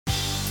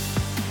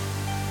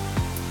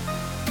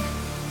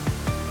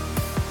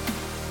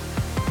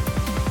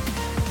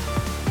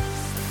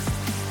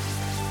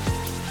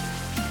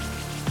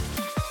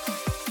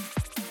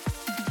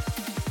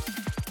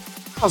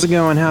How's it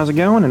going? How's it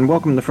going? And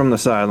welcome to From the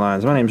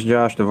Sidelines. My name's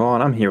Josh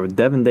Devon. I'm here with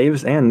Devin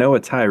Davis and Noah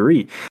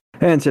Tyree.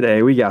 And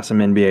today we got some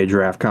NBA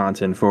draft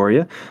content for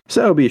you.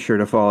 So be sure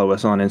to follow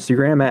us on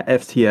Instagram at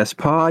FTS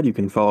Pod. You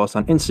can follow us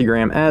on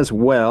Instagram as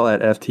well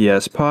at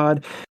FTS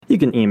Pod. You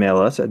can email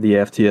us at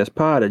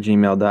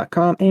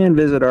theftspod@gmail.com and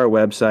visit our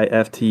website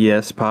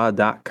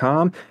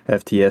ftspod.com,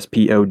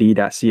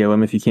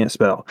 ftspod.com if you can't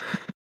spell.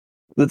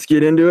 Let's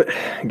get into it.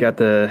 Got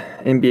the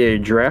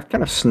NBA draft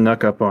kind of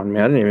snuck up on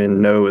me. I didn't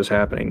even know it was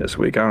happening this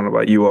week. I don't know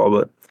about you all,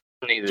 but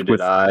neither did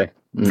I.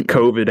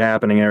 COVID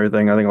happening and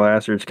everything, I think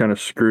last year it's kind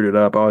of screwed it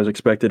up. I was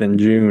expected in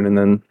June, and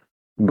then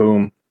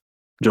boom,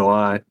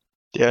 July.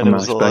 Yeah, and it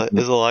was a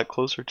lot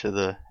closer to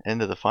the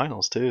end of the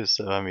finals too.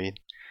 So I mean,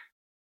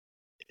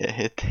 it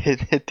hit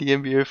the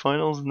NBA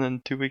finals, and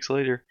then 2 weeks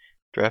later,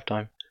 draft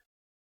time.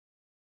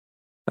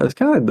 I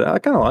kind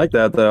of like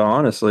that though,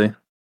 honestly.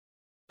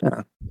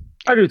 Yeah.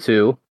 I do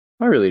too.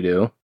 I really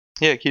do.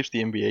 Yeah, it keeps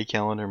the NBA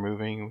calendar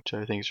moving, which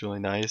I think is really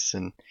nice.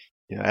 And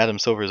Adam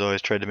Silver's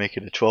always tried to make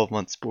it a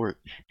 12-month sport.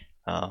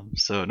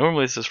 So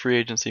normally it's just free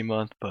agency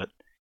month, but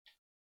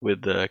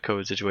with the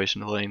COVID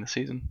situation delaying the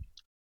season,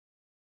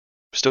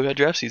 still got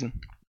draft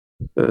season.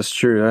 That's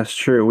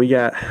true. We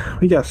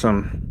got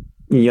some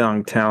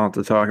young talent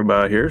to talk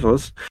about here, so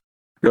let's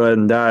go ahead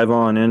and dive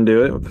on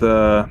into it with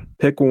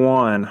pick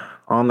 1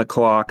 on the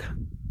clock.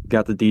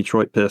 Got the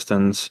Detroit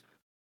Pistons.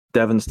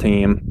 Devin's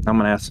team. I'm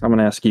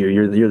gonna ask you.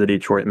 You're the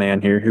Detroit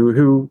man here.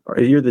 Who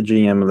you're the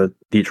GM of the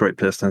Detroit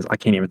Pistons? I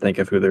can't even think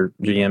of who their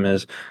GM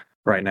is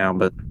right now.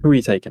 But who are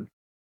you taking?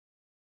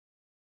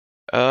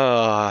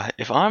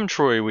 If I'm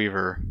Troy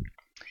Weaver.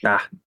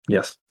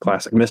 Yes,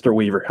 classic, Mr.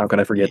 Weaver. How could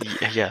I forget?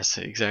 Yes,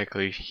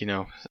 exactly.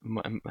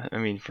 I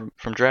mean, from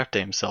draft day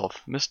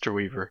himself, Mr.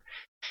 Weaver.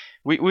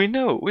 We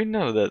know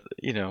that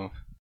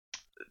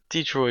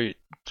Detroit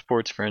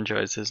sports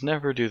franchises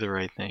never do the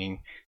right thing.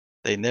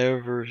 They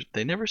never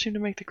seem to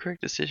make the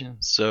correct decision.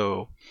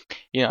 So,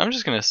 I'm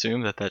just gonna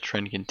assume that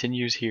trend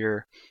continues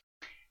here.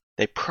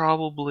 They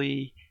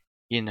probably,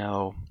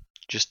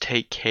 just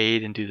take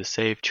Cade and do the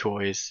safe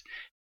choice.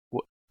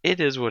 It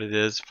is what it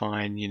is.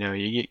 Fine. You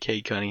get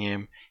Cade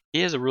Cunningham. He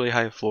has a really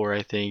high floor,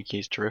 I think.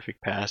 He's a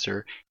terrific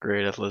passer,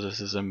 great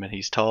athleticism, and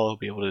he's tall. He'll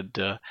be able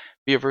to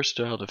be a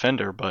versatile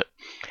defender. But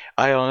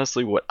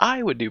what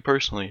I would do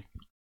personally,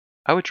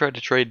 I would try to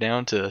trade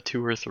down to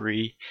 2 or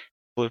 3.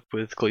 Flip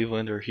with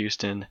Cleveland or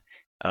Houston,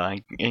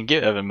 and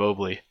get Evan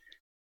Mobley.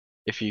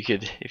 If you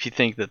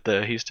think that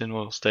the Houston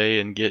will stay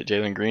and get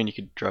Jalen Green, you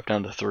could drop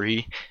down to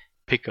 3,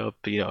 pick up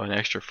an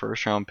extra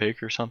first round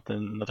pick or something,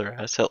 another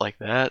asset like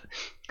that.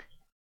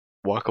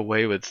 Walk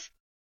away with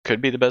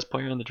could be the best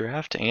player in the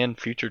draft and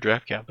future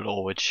draft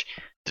capital, which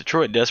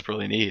Detroit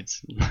desperately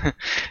needs.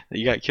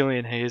 You got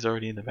Killian Hayes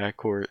already in the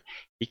backcourt.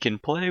 He can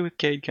play with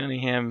Cade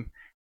Cunningham,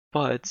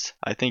 but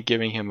I think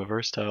giving him a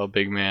versatile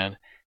big man,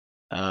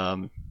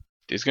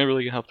 it's going to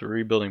really help the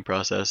rebuilding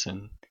process,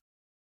 and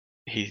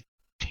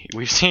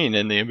we've seen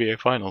in the NBA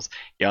Finals,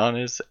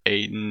 Giannis,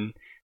 Ayton,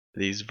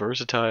 these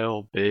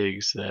versatile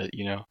bigs that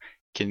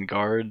can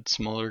guard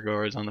smaller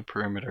guards on the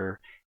perimeter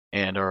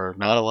and are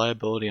not a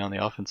liability on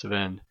the offensive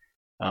end,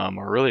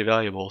 are really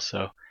valuable.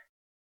 So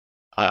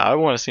I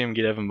want to see him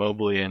get Evan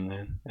Mobley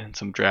and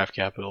some draft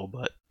capital,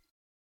 but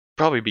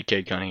probably be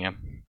Cade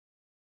Cunningham.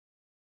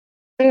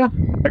 Yeah,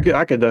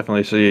 I could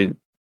definitely see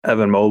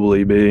Evan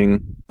Mobley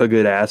being a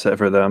good asset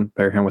for them.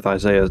 Pair him with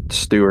Isaiah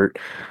Stewart.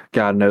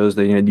 God knows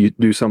that you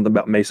do something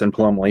about Mason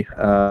Plumlee.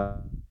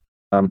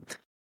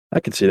 I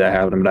could see that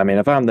happening. But I mean,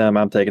 if I'm them,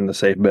 I'm taking the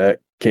safe bet.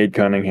 Cade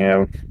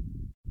Cunningham.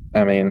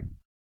 I mean,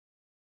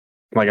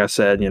 like I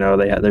said,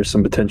 there's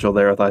some potential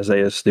there with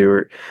Isaiah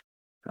Stewart.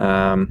 They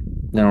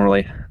don't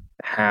really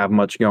have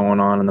much going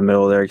on in the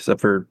middle there,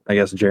 except for I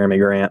guess Jeremy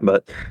Grant.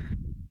 But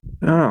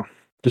I don't know.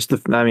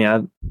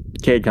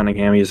 Cade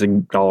Cunningham, he's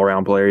an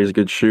all-around player. He's a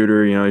good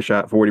shooter. He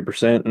shot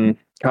 40% in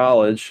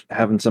college.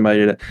 Having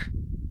somebody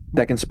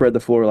that can spread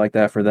the floor like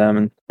that for them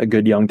and a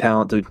good young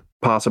talent to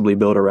possibly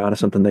build around is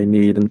something they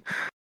need. And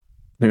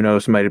who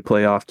knows, somebody to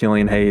play off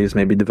Killian Hayes,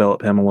 maybe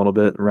develop him a little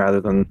bit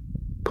rather than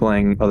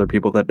playing other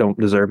people that don't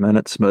deserve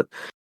minutes. But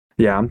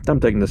yeah, I'm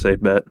taking the safe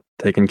bet,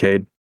 taking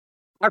Cade.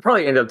 I'd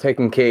probably end up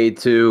taking Cade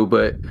too,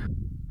 but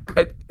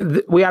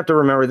we have to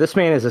remember this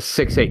man is a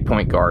 6'8"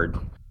 point guard.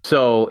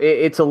 So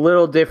it's a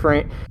little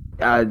different,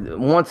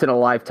 once in a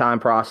lifetime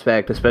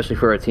prospect, especially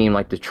for a team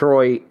like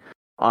Detroit,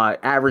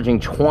 averaging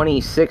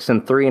 26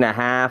 and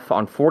 3.5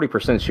 on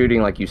 40%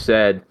 shooting, like you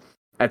said,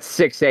 at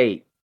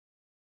 6'8"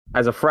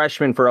 as a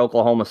freshman for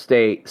Oklahoma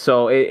State.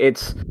 So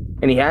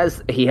he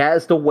has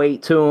the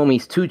weight to him.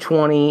 He's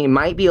 220. He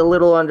might be a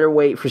little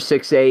underweight for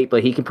 6'8",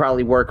 but he can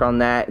probably work on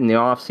that in the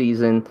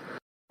offseason.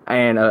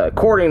 And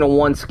according to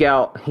one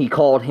scout, he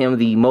called him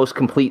the most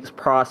complete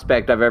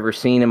prospect I've ever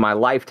seen in my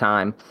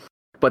lifetime.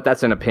 But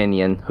that's an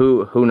opinion.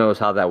 Who knows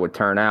how that would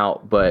turn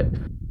out? But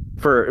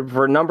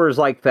for numbers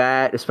like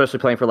that, especially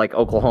playing for like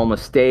Oklahoma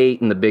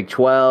State and the Big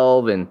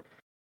 12 and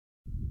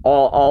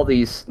all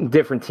these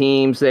different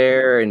teams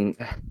there, and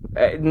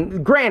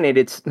granted,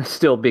 it's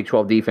still Big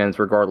 12 defense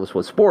regardless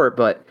what sport,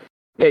 but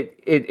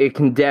it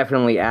can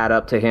definitely add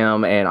up to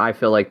him, and I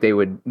feel like they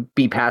would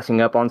be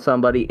passing up on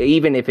somebody,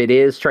 even if it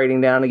is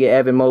trading down to get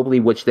Evan Mobley,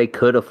 which they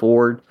could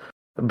afford.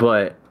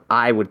 But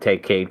I would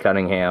take Cade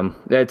Cunningham.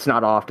 It's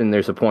not often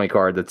there's a point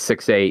guard that's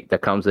 6'8"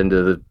 that comes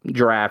into the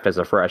draft as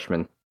a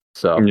freshman.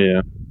 So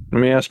Yeah.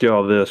 Let me ask you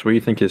all this. What do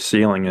you think his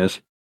ceiling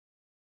is?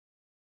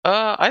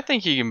 I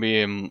think he can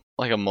be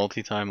like a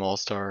multi-time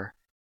All-Star,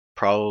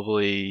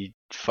 probably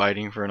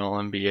fighting for an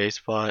All-NBA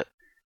spot.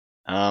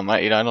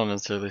 I don't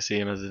necessarily see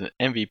him as an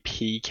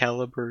MVP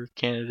caliber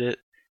candidate.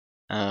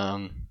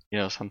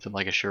 Something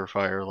like a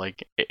surefire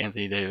like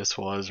Anthony Davis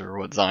was, or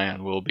what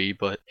Zion will be.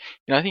 But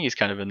I think he's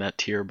kind of in that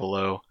tier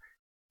below.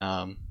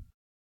 Kind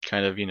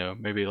of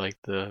maybe like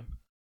the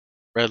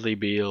Bradley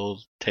Beal,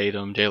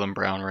 Tatum, Jaylen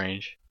Brown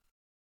range.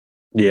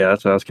 Yeah,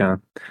 that's what I was kind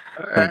of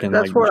thinking.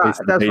 that's like what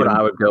Jason Tatum.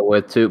 I would go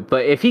with too.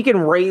 But if he can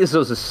raise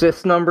those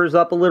assist numbers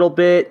up a little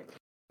bit,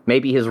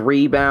 maybe his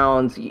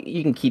rebounds,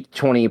 you can keep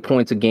 20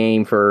 points a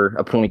game for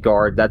a point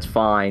guard. That's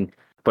fine.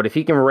 But if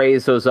he can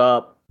raise those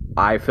up,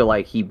 I feel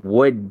like he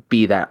would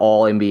be that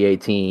all NBA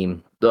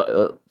team.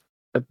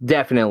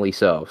 Definitely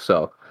so.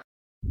 So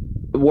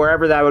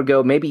wherever that would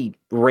go, maybe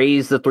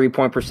raise the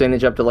 3-point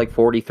percentage up to like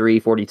 43,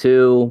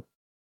 42.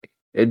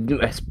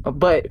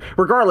 But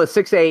regardless,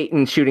 6'8"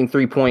 and shooting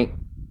 3-point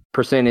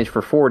percentage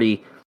for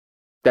 40,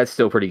 that's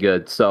still pretty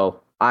good.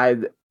 So I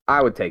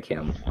would take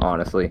him,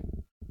 honestly.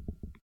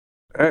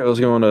 All right, let's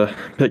go on to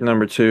pick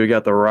number 2. We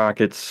got the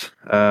Rockets.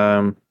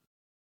 Yeah,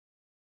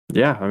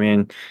 I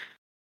mean,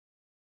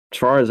 as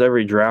far as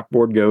every draft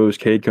board goes,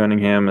 Cade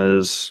Cunningham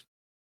is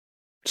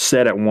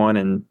set at 1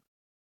 and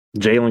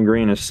Jalen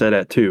Green is set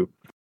at 2.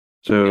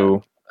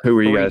 So who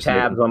are you guys? 3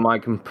 tabs on my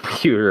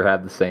computer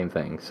have the same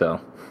thing. So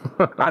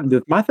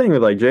my thing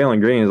with like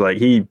Jalen Green is like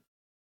he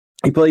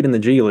played in the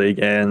G League,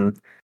 and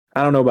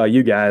I don't know about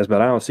you guys,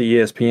 but I don't see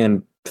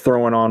ESPN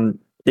throwing on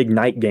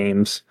Ignite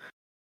games.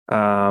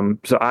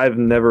 So I've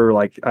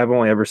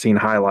only ever seen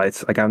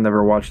highlights. Like I've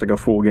never watched like a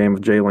full game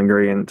of Jalen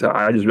Green. So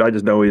I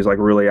just know he's like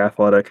really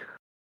athletic.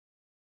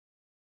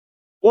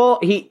 Well,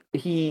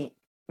 he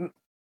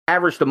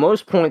averaged the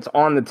most points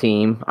on the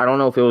team. I don't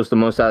know if it was the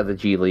most out of the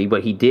G League,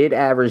 but he did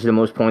average the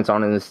most points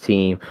on this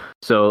team.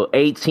 So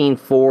 18,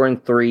 4,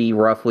 and 3,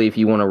 roughly, if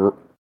you want to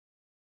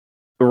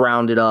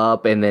round it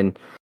up. And then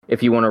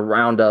if you want to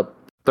round up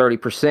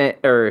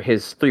 30% or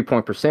his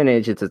 3-point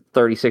percentage, it's a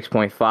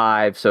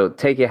 36.5. So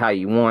take it how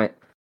you want.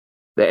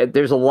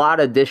 There's a lot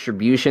of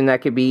distribution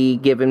that could be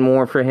given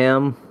more for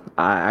him.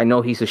 I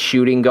know he's a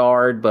shooting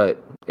guard,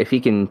 but if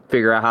he can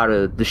figure out how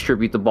to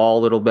distribute the ball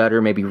a little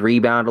better, maybe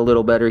rebound a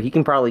little better, he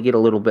can probably get a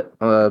little bit,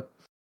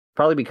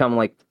 probably become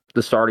like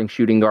the starting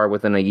shooting guard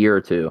within a year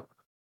or two.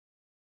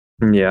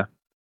 Yeah.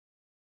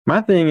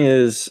 My thing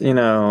is,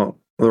 the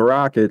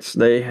Rockets,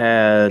 they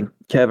had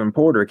Kevin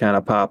Porter kind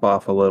of pop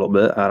off a little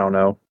bit. I don't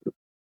know.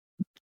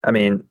 I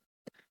mean,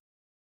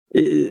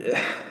 I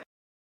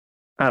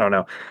don't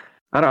know.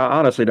 I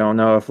honestly don't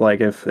know if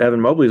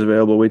Evan Mobley's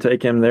available, we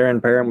take him there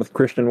and pair him with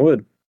Christian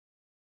Wood.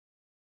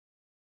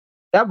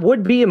 That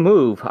would be a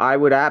move. I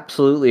would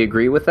absolutely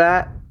agree with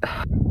that.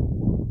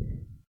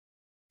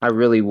 I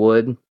really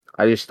would.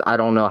 I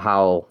don't know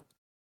how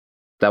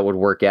that would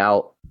work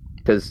out,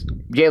 because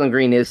Jalen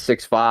Green is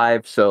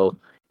 6'5", so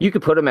you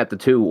could put him at the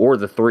 2 or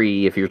the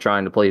 3 if you're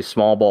trying to play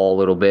small ball a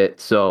little bit.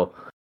 So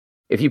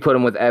if you put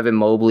him with Evan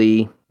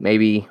Mobley,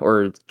 maybe,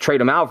 or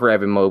trade him out for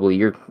Evan Mobley,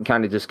 you're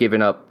kind of just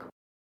giving up,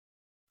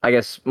 I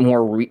guess,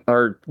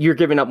 or you're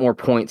giving up more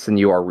points than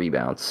you are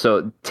rebounds.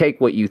 So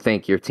take what you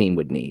think your team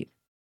would need.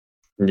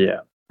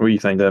 Yeah. What do you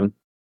think, Devin?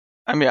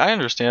 I mean, I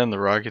understand the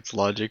Rockets'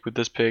 logic with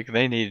this pick.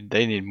 They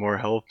need more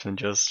help than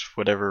just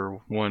whatever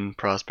one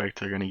prospect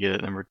they're going to get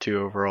at number 2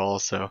 overall.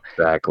 So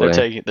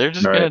exactly, they're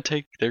going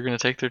to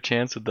take their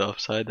chance with the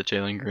upside that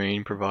Jalen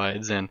Green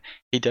provides, and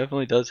he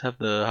definitely does have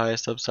the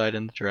highest upside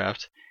in the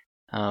draft.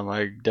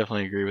 I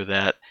definitely agree with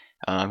that.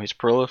 He's a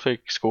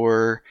prolific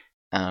scorer,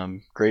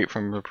 great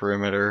from the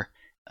perimeter.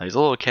 He's a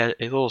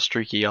little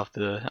streaky off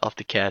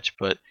the catch,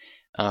 but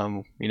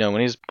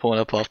when he's pulling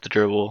up off the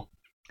dribble,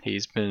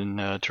 he's been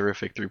a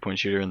terrific 3-point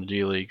shooter in the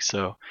G League.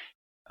 So,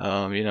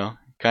 probably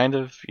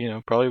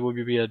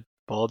will be a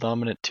ball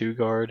dominant 2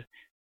 guard,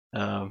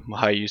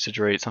 high usage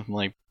rate, something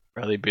like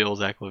Bradley Beal,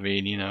 Zach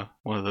LaVine,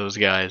 one of those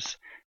guys.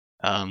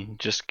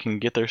 Just can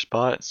get their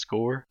spot,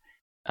 score.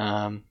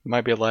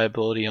 Might be a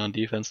liability on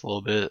defense a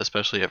little bit,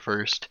 especially at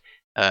first,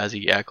 as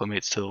he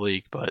acclimates to the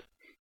league. But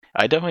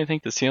I definitely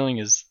think the ceiling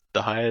is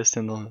the highest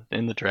in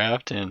the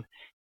draft, and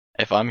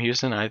if I'm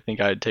Houston, I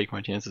think I'd take my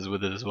chances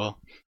with it as well.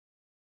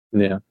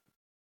 Yeah.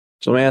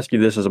 So let me ask you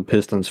this as a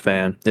Pistons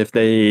fan. If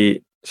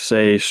they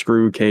say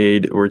screw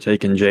Cade, we're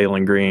taking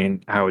Jalen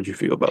Green, how would you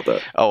feel about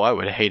that? Oh, I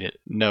would hate it.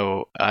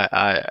 No,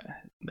 I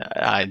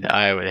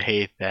would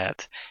hate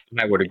that.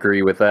 I would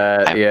agree with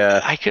that.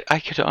 I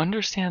could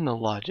understand the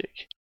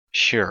logic,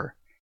 sure,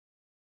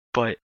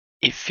 but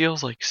it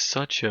feels like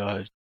such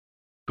a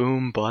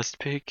boom bust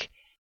pick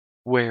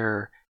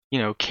where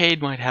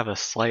Cade might have a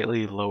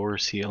slightly lower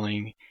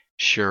ceiling,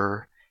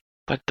 sure,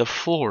 but the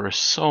floor is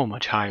so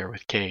much higher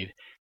with Cade.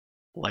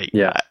 Like,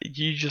 Yeah.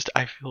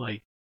 I feel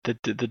like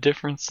the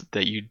difference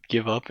that you'd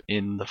give up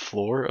in the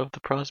floor of the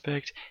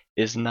prospect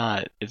is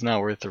not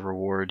worth the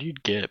reward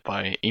you'd get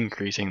by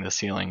increasing the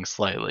ceiling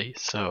slightly.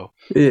 So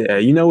Yeah,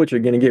 you know what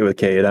you're going to get with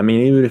Cade. I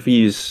mean, even if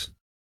he's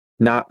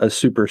not a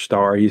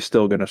superstar, he's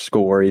still going to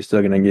score. He's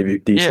still going to give you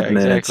yeah, decent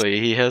minutes. exactly.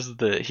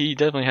 He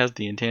definitely has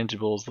the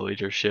intangibles, the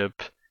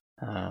leadership,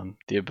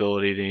 the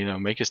ability to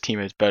make his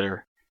teammates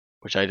better,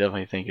 which I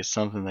definitely think is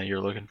something that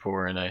you're looking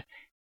for in a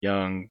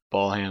young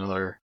ball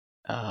handler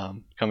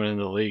coming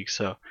into the league.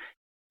 So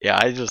yeah,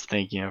 I just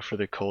think for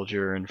the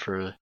culture and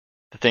for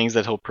the things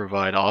that he'll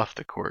provide off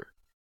the court,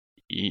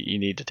 you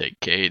need to take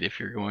Cade if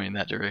you're going in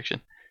that direction.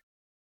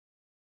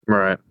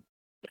 Right.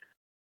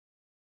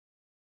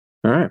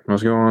 All right,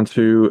 let's go on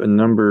to a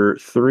number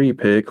 3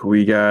 pick.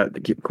 We got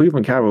the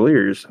Cleveland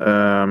Cavaliers.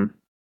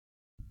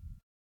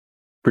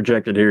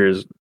 Projected here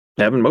is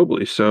Evan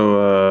Mobley.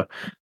 So,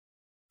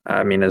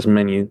 I mean, as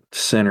many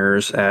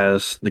centers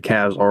as the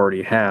Cavs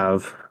already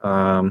have.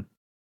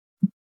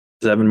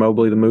 Is Evan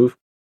Mobley the move?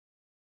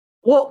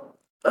 Well,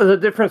 the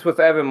difference with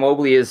Evan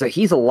Mobley is that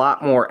he's a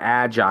lot more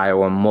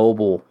agile and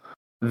mobile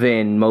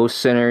than most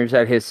centers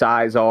at his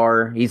size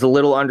are. He's a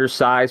little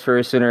undersized for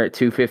a center at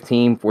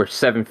 215. We're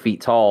 7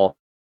 feet tall,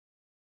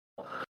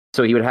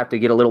 so he would have to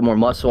get a little more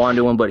muscle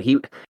onto him. But at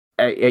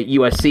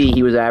USC,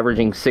 he was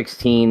averaging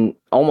 16,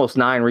 almost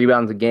 9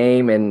 rebounds a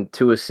game and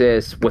 2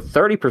 assists with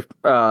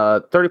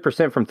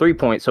 30% from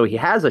 3-point. So he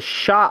has a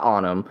shot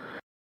on him.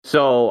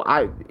 So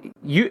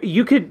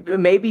you could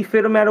maybe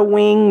fit him at a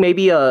wing,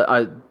 maybe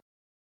a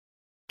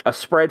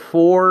spread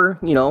 4,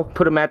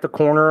 put him at the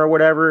corner or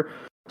whatever.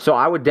 So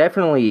I would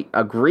definitely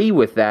agree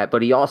with that,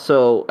 but he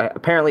also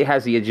apparently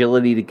has the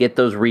agility to get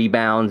those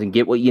rebounds and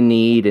get what you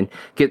need and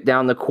get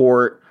down the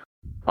court.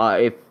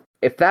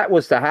 If that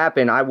was to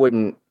happen, I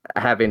wouldn't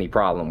have any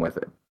problem with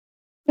it.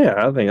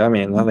 Yeah, I think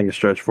a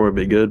stretch 4 would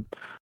be good.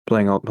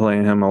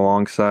 Playing him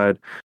alongside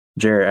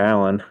Jarrett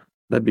Allen,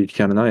 that'd be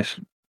kind of nice.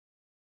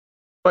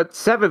 But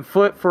 7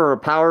 foot for a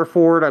power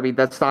forward, I mean,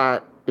 that's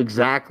not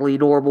exactly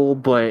normal,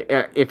 but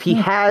if he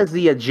has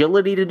the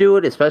agility to do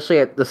it, especially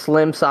at the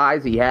slim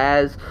size he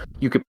has,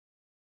 you could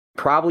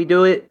probably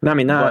do it. I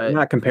mean,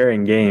 not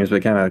comparing games,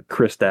 but kind of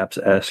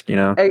Kristaps-esque,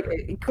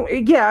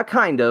 Yeah,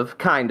 kind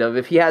of.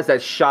 If he has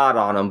that shot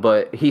on him,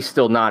 but he's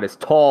still not as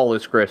tall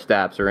as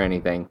Kristaps or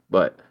anything.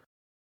 But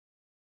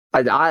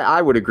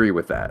I would agree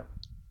with that.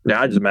 Yeah,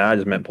 I just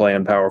meant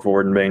playing power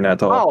forward and being that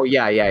tall. Oh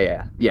yeah.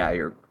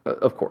 You're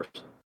of course.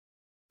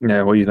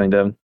 Yeah, what do you think,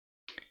 Devin?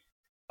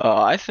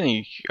 I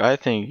think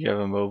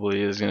Evan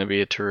Mobley is going to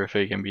be a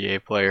terrific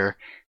NBA player.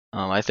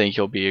 I think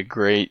he'll be a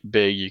great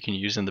big you can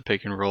use in the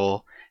pick and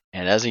roll,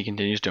 and as he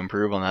continues to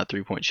improve on that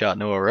 3-point shot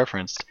Noah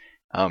referenced,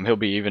 he'll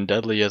be even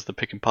deadly as the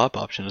pick and pop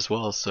option as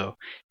well. So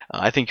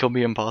I think he'll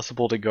be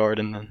impossible to guard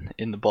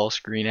in the ball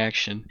screen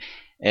action.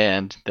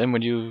 And then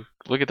when you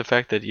look at the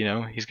fact that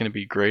he's going to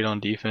be great on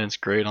defense,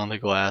 great on the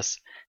glass.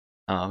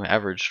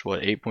 Averaged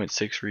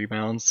 8.6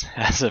 rebounds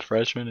as a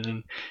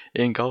freshman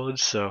in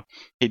college, so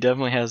he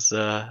definitely has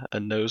a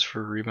nose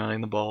for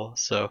rebounding the ball.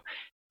 So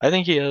I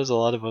think he has a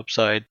lot of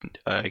upside.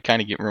 It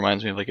kind of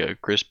reminds me of like a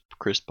Chris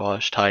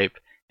Bosh type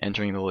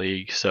entering the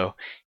league. So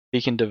he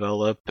can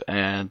develop,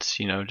 and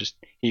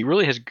he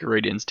really has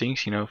great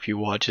instincts. If you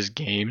watch his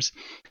games,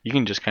 you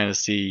can just kind of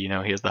see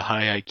he has the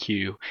high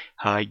IQ,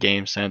 high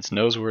game sense,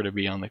 knows where to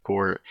be on the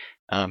court.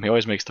 He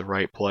always makes the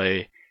right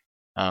play.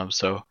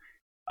 So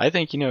I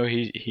think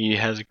he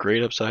has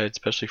great upside,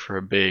 especially for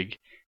a big.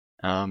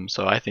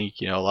 So I think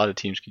a lot of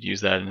teams could use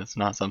that, and it's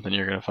not something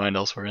you're going to find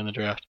elsewhere in the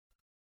draft.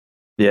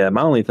 Yeah,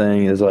 my only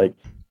thing is like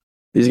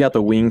he's got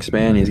the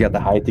wingspan, he's got the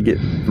height to get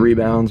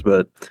rebounds,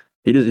 but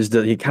he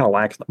kind of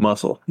lacks the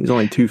muscle. He's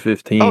only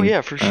 215. Oh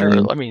yeah, for sure.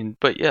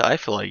 But yeah, I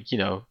feel like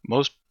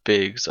most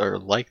bigs are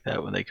like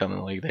that when they come in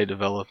the league. They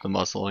develop the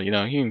muscle. You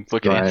can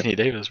look at Anthony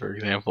Davis, for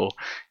example.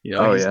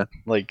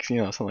 Like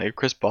something like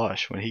Chris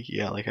Bosh when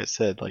like I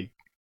said, like.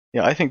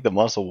 I think the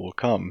muscle will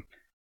come.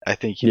 I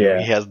think he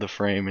has the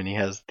frame and he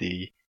has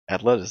the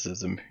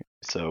athleticism.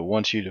 So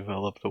once you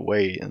develop the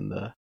weight and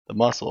the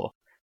muscle,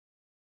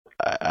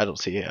 I don't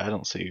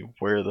see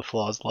where the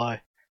flaws lie.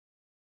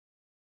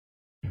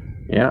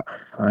 Yeah,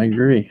 I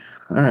agree.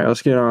 All right,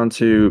 let's get on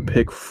to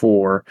pick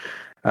 4.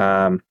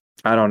 I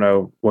don't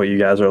know what you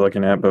guys are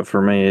looking at, but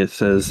for me, it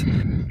says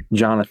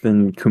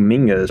Jonathan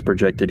Kuminga is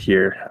projected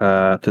here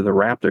to the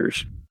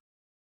Raptors.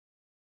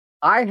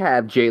 I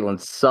have Jalen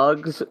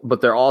Suggs,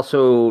 but they're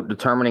also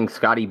determining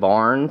Scotty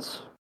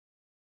Barnes.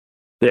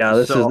 Yeah,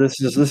 this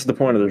is the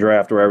point of the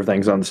draft where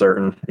everything's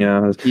uncertain.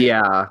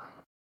 Yeah.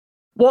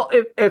 Well,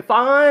 if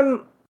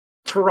I'm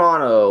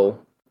Toronto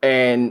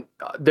and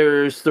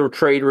there's the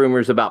trade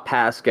rumors about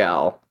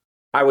Pascal,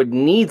 I would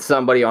need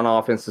somebody on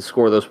offense to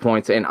score those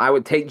points, and I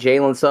would take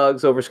Jalen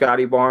Suggs over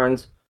Scotty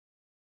Barnes.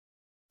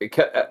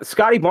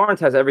 Scotty Barnes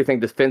has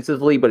everything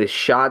defensively, but his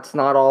shot's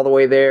not all the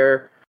way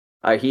there.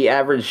 He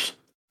averaged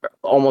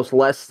almost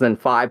less than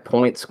 5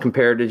 points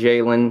compared to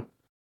Jalen.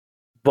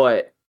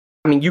 But,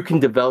 I mean, you can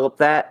develop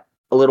that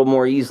a little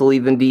more easily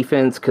than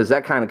defense because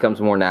that kind of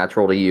comes more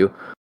natural to you.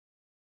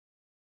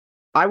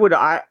 I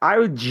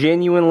would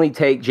genuinely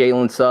take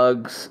Jalen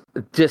Suggs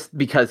just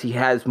because he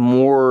has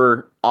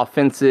more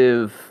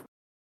offensive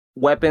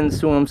weapons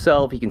to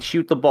himself. He can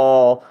shoot the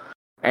ball,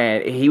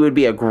 and he would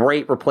be a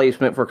great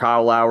replacement for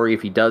Kyle Lowry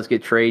if he does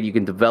get traded. You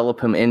can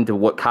develop him into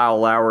what Kyle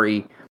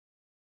Lowry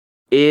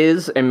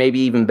is, and maybe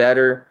even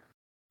better.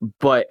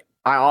 But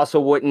I also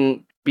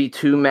wouldn't be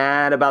too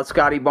mad about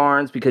Scotty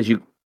Barnes because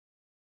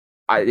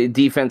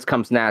defense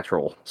comes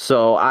natural.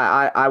 So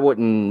I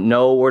wouldn't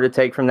know where to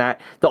take from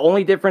that. The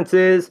only difference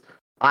is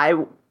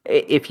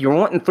if you're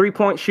wanting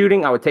 3-point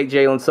shooting, I would take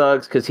Jalen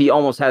Suggs because he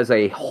almost has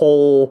a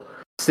whole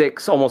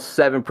 6, almost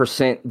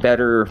 7%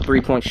 better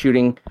 3-point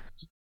shooting.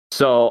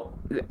 So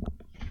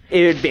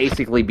it would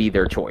basically be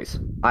their choice.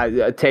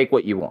 I take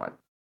what you want.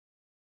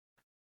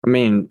 I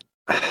mean,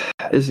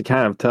 this is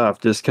kind of tough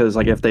just because,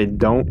 like, if they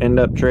don't end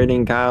up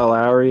trading Kyle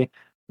Lowry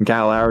and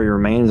Kyle Lowry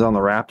remains on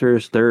the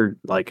Raptors, they're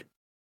like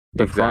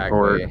the front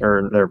court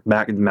or their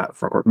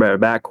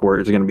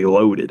backcourt is going to be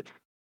loaded.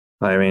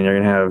 I mean, you're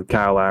going to have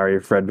Kyle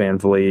Lowry, Fred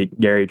VanVleet,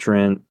 Gary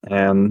Trent,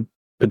 and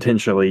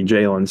potentially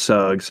Jalen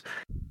Suggs.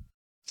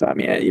 So, I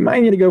mean, you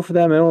might need to go for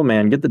that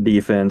middleman, get the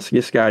defense,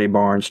 get Scotty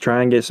Barnes,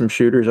 try and get some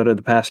shooters out of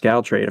the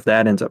Pascal trade if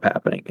that ends up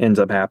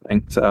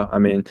happening. So, I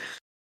mean,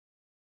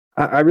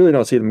 I really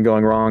don't see them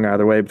going wrong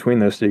either way between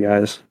those two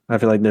guys. I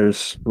feel like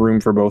there's room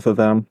for both of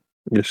them.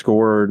 You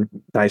score,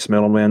 nice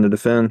middleman to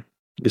defend,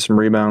 get some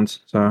rebounds.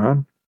 So,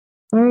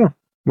 I don't know.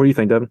 What do you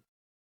think, Devin?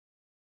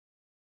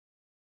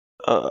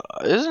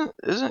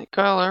 Isn't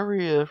Kyle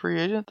Lowry a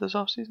free agent this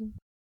offseason?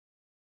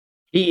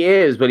 He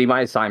is, but he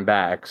might sign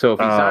back. So if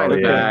he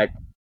signs back,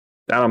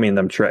 I don't mean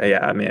them trade.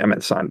 Yeah, I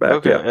meant sign back.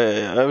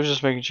 Okay, yeah. I was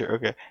just making sure.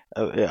 Okay,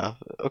 yeah,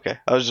 okay.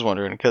 I was just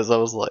wondering because I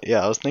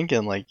was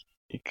thinking like,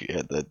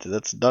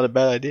 that's not a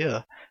bad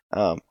idea.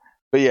 But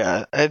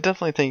yeah, I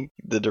definitely think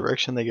the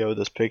direction they go with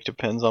this pick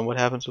depends on what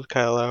happens with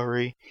Kyle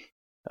Lowry.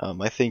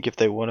 I think if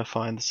they want to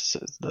find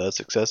the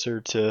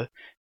successor to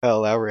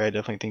Kyle Lowry, I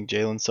definitely think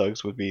Jalen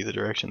Suggs would be the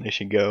direction they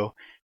should go.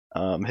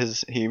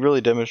 He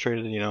really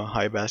demonstrated,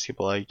 high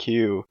basketball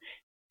IQ,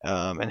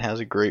 and has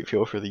a great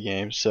feel for the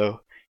game. So,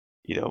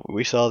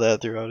 we saw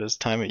that throughout his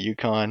time at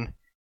UConn.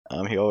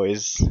 He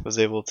always was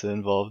able to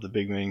involve the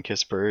big man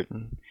Kispert,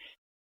 and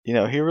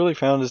he really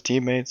found his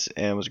teammates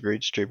and was a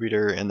great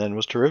distributor, and then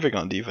was terrific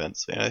on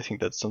defense. And I think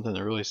that's something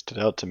that really stood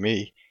out to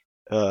me.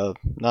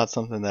 Not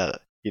something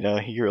that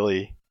he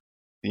really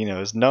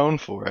is known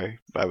for,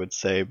 I would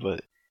say,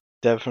 but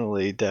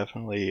definitely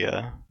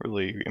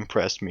really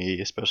impressed me,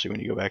 especially when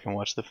you go back and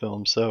watch the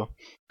film. So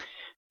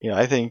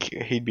I think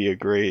he'd be a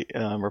great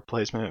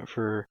replacement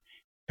for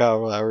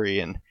Kyle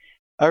Lowry, and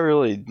I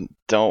really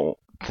don't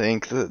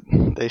think that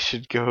they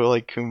should go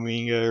like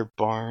Kuminga or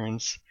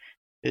Barnes.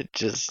 It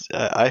just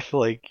I feel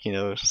like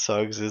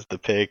Suggs is the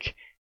pick,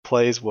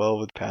 plays well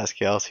with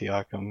Pascal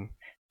Siakam,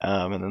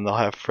 and then they'll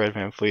have Fred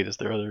VanVleet as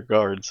their other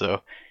guard.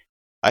 So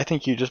I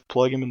think you just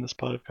plug him in the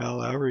spot of Kyle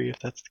Lowry if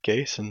that's the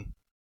case, and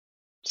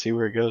see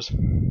where it goes.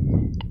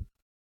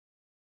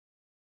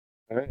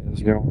 All right,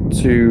 let's go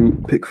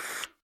to pick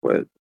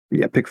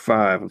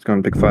 5. Let's go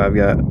on pick 5.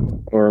 Got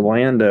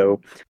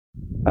Orlando.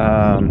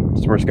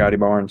 That's where Scotty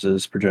Barnes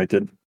is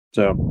projected.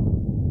 So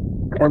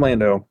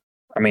Orlando,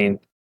 I mean,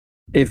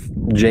 if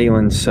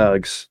Jalen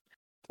Suggs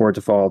were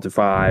to fall to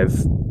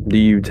 5, do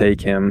you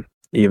take him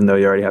even though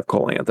you already have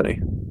Cole Anthony?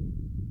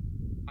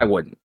 I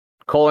wouldn't.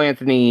 Cole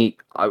Anthony,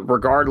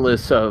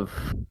 regardless of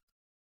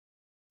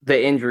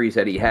the injuries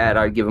that he had,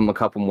 I'd give him a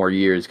couple more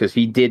years because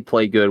he did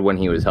play good when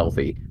he was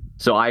healthy.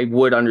 So I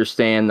would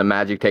understand the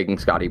Magic taking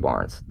Scotty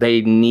Barnes.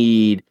 They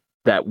need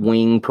that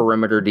wing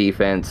perimeter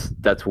defense.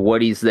 That's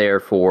what he's there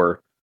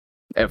for.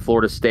 At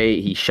Florida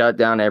State, he shut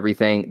down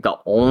everything. The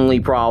only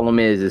problem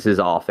is his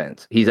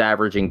offense. He's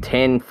averaging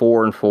 10,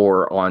 4, and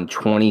 4 on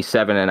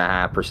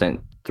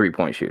 27.5%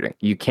 three-point shooting.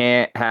 You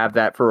can't have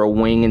that for a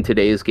wing in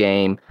today's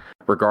game,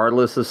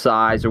 regardless of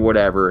size or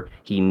whatever.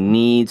 He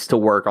needs to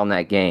work on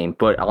that game.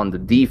 But on the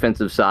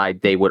defensive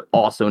side, they would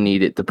also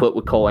need it to put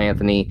with Cole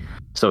Anthony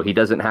so he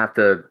doesn't have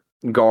to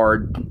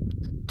guard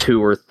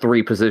 2 or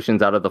 3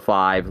 positions out of the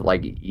 5.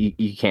 Like,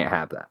 you can't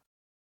have that.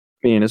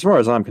 I mean, as far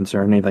as I'm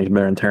concerned, anything's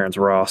better than Terrence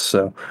Ross.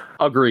 So,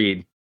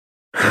 agreed.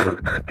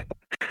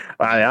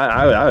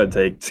 I would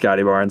take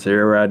Scotty Barnes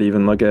here, or I'd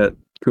even look at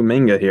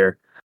Kuminga here.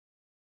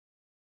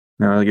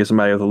 Get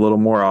somebody with a little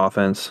more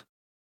offense.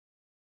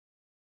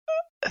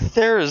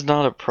 There is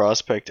not a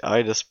prospect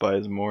I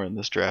despise more in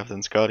this draft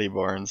than Scotty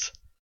Barnes.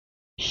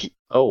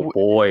 Oh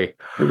boy,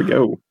 here we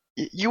go.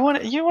 You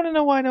want to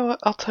know why? No,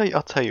 I'll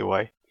tell you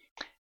why.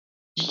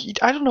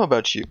 I don't know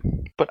about you,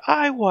 but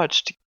I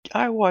watched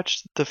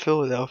the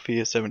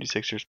Philadelphia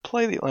 76ers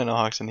play the Atlanta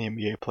Hawks in the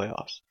NBA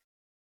playoffs.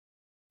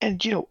 And,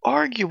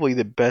 arguably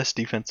the best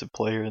defensive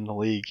player in the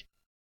league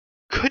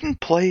couldn't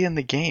play in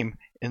the game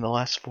in the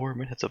last 4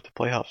 minutes of the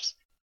playoffs.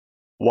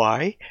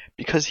 Why?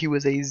 Because he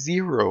was a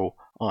 0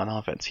 on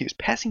offense. He was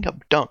passing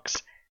up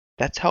dunks.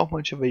 That's how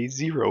much of a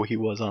 0 he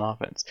was on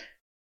offense.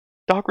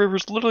 Doc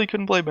Rivers literally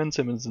couldn't play Ben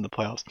Simmons in the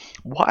playoffs.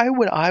 Why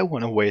would I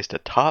want to waste a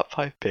top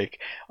 5 pick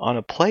on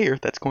a player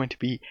that's going to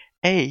be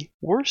A,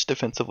 worse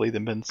defensively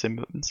than Ben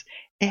Simmons,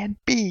 and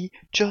B,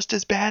 just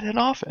as bad in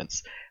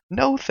offense.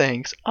 No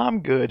thanks,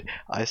 I'm good.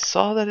 I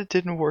saw that it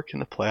didn't work in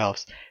the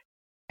playoffs,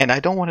 and I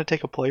don't want to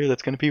take a player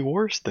that's going to be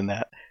worse than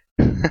that.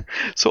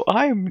 So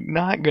I'm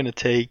not going to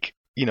take,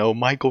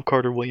 Michael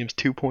Carter Williams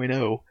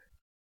 2.0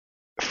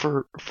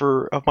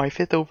 for my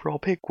 5th overall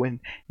pick when,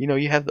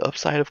 you have the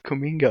upside of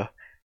Kuminga,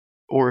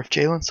 or if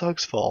Jalen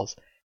Suggs falls,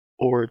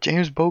 or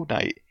James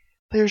Bouknight.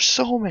 There's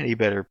so many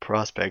better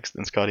prospects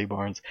than Scotty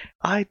Barnes.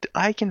 I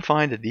can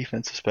find a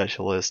defensive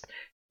specialist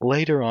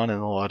later on in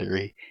the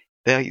lottery.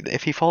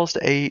 If he falls to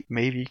 8,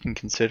 maybe you can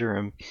consider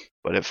him.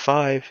 But at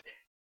 5,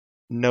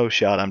 no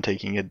shot I'm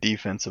taking a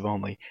defensive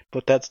only.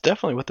 But that's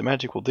definitely what the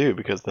Magic will do,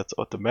 because that's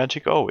what the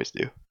Magic always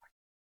do.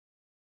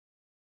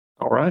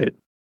 All right.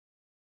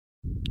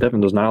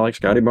 Devin does not like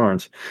Scotty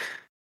Barnes.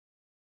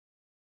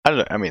 I don't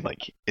know. I mean,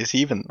 like, is he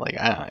even like?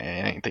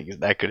 I don't think he's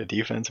that good a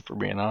defense. If we're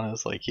being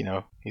honest, like,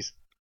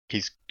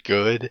 he's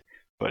good,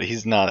 but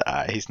he's not.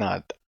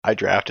 I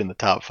draft in the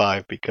top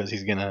 5 because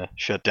he's gonna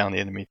shut down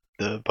the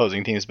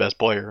opposing team's best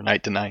player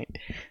night to night.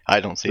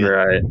 I don't see it.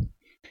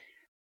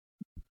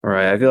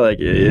 Right. I feel like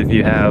if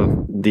you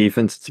have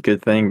defense, it's a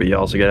good thing, but you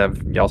also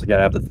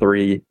gotta have the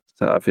 3.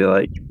 So I feel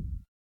like,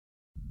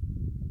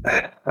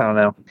 I don't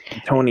know,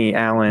 Tony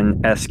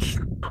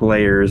Allen-esque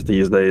players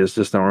these days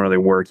just don't really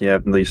work. You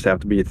at least have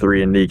to be a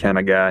 3-and-D kind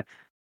of guy.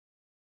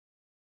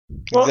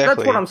 Well, That's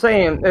what I'm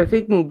saying. If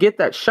he can get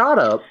that shot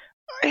up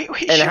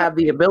and have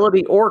the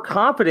ability or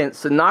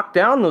confidence to knock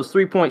down those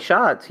 3-point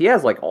shots, he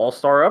has like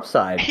all-star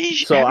upside. Have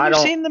you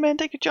seen the man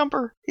take a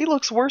jumper? He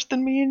looks worse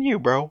than me and you,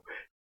 bro.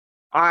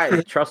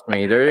 Trust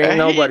me, there ain't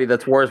nobody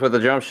that's worse with a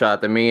jump shot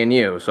than me and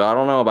you, so I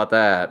don't know about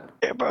that.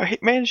 Yeah, bro,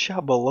 man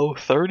shot below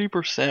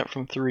 30%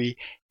 from 3.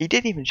 He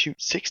didn't even shoot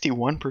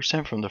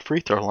 61% from the free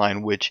throw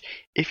line, which,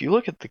 if you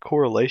look at the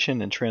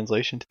correlation and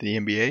translation to the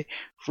NBA,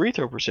 free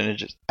throw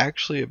percentage is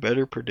actually a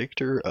better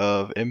predictor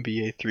of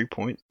NBA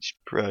 3-point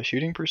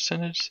shooting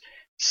percentage.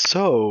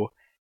 So,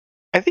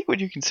 I think when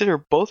you consider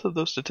both of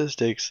those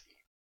statistics,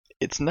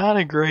 it's not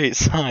a great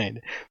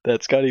sign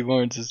that Scotty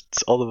Barnes is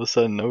all of a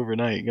sudden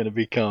overnight going to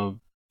become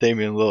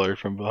Damian Lillard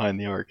from behind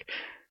the arc.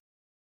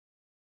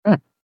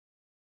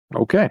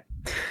 Okay.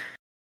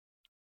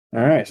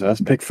 All right, so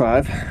that's pick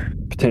 5.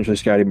 Potentially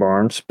Scotty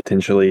Barnes,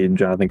 potentially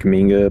Jonathan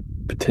Kuminga,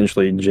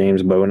 potentially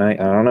James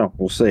Bouknight. I don't know.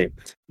 We'll see.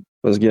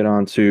 Let's get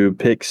on to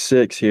pick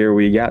 6 here.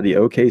 We got the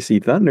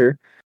OKC Thunder.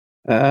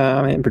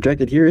 And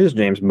projected here is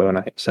James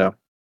Bouknight. So,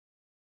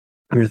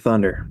 your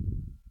Thunder.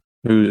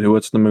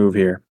 What's the move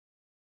here?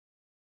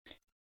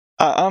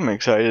 I'm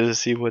excited to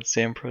see what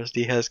Sam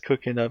Presti has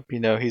cooking up.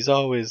 He's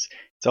always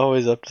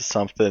up to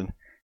something.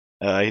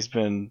 He's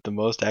been the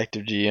most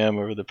active GM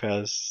over the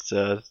past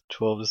 12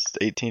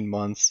 to 18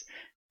 months,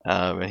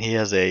 and he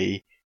has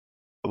a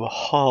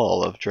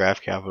haul of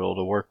draft capital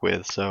to work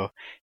with. So,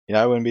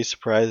 I wouldn't be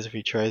surprised if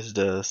he tries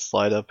to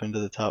slide up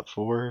into the top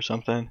 4 or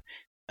something.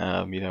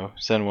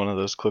 Send one of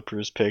those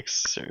Clippers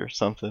picks or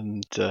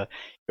something to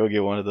go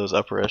get one of those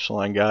upper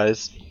echelon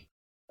guys.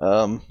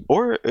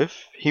 Or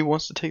if he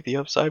wants to take the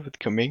upside with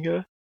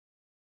Kuminga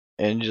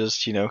and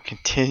just,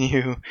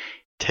 continue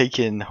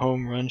taking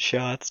home run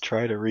shots,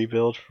 try to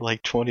rebuild for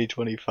like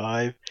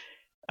 2025,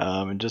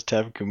 and just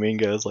have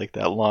Kuminga as like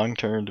that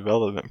long-term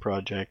development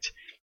project.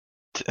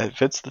 It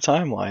fits the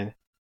timeline.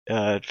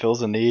 It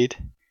fills a need.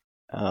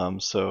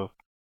 So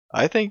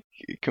I think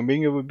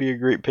Kuminga would be a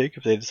great pick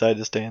if they decide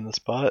to stay in the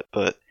spot,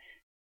 but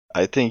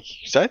I think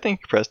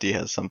Presti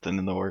has something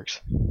in the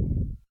works.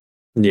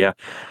 Yeah,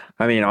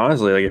 I mean,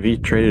 honestly, like if he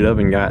traded up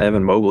and got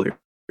Evan Mobley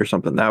or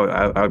something,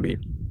 I would be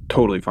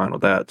totally fine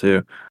with that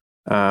too.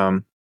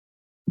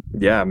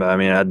 Yeah, but I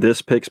mean, at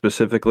this pick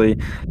specifically,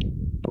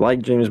 I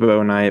like James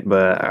Bouknight,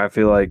 but I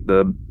feel like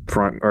the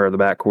front or the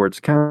backcourt's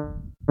kind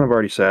of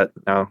already set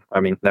now. I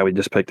mean, that we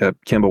just picked up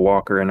Kemba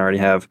Walker and already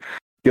have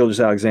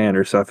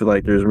Gilgeous-Alexander, so I feel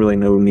like there's really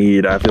no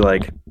need. I feel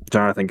like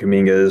Jonathan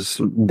Kuminga is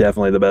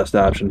definitely the best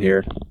option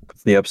here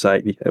with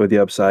the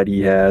upside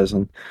he has,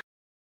 and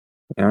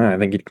I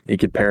think he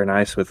could pair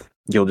nice with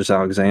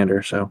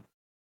Gilgeous-Alexander, so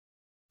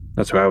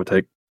that's who I would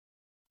take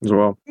as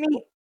well.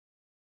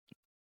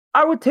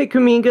 I would take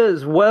Kuminga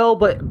as well,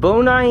 but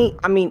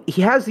Bouknight,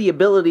 he has the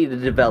ability to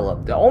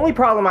develop. The only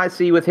problem I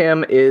see with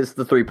him is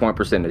the 3-point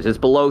percentage. It's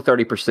below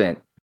 30%.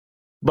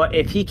 But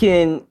if he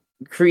can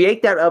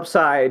create that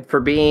upside for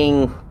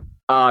being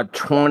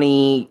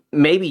 20,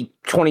 maybe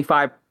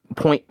 25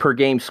 point per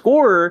game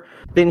scorer,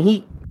 then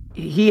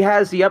he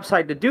has the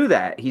upside to do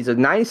that. He's a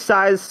nice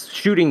size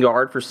shooting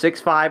guard for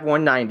 6'5",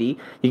 190.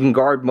 He can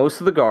guard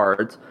most of the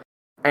guards.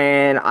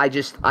 And I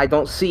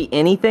don't see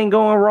anything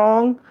going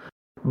wrong.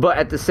 But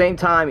at the same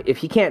time, if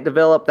he can't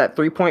develop that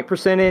 3-point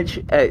percentage,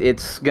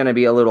 it's going to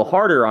be a little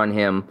harder on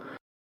him.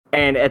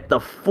 And at the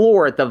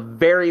floor, at the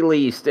very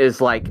least,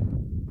 is like,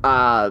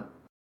 I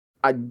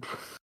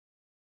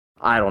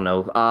don't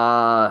know,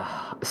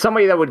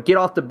 somebody that would get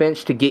off the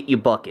bench to get you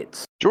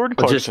buckets. Jordan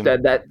Clarkson.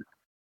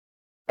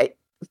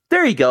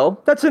 There you go.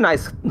 That's a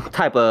nice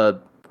type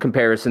of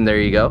comparison.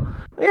 There you go.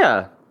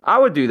 Yeah, I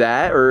would do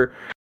that. Or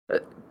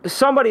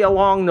somebody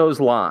along those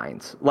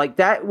lines. Like,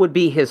 that would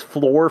be his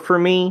floor for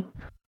me.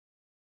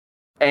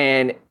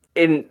 And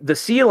in the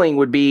ceiling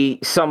would be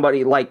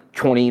somebody like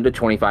 20 to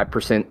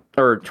 25%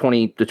 or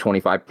 20 to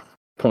 25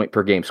 point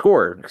per game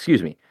scorer,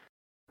 excuse me.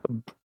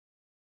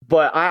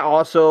 But I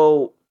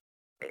also,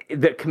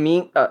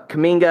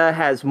 Kuminga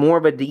has more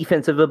of a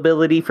defensive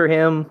ability for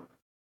him.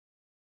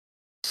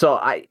 So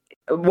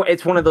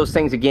it's one of those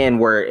things again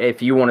where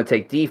if you want to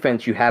take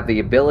defense, you have the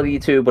ability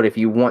to, but if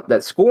you want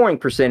that scoring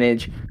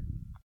percentage,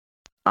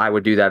 I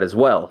would do that as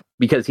well,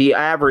 because he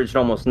averaged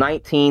almost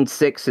 19,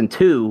 6, and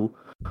 2.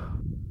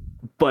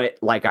 But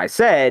like I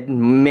said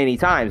many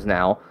times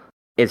now,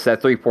 it's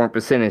that 3-point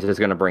percentage that's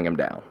going to bring him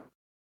down.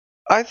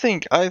 I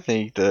think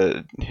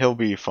that he'll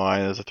be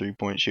fine as a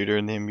 3-point shooter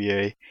in the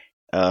NBA.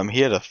 He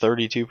had a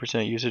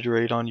 32% usage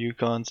rate on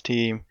UConn's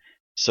team,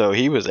 so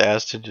he was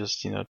asked to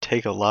just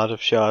take a lot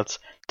of shots,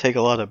 take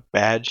a lot of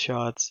bad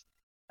shots.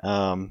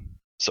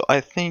 So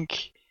I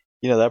think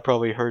that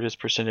probably hurt his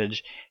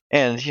percentage.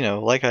 And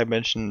like I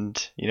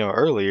mentioned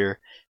earlier,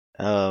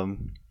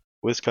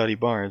 with Scotty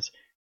Barnes,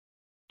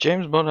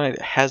 James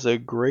Bouknight has a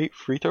great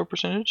free throw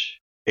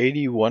percentage,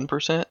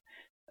 81%.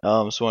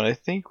 So I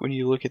think when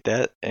you look at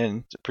that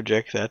and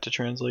project that to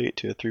translate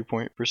to a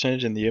 3-point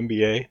percentage in the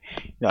NBA,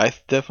 I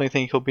definitely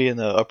think he'll be in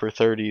the upper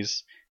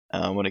 30s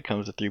when it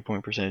comes to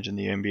 3-point percentage in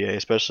the NBA,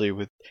 especially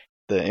with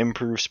the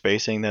improved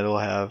spacing that he'll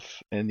have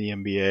in the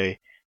NBA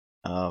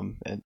and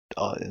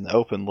in the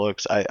open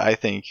looks. I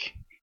think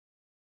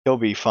he'll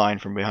be fine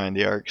from behind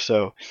the arc.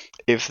 So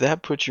if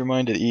that puts your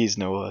mind at ease,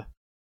 Noah,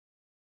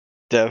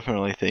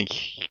 definitely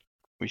think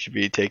we should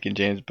be taking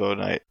James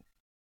Bouknight.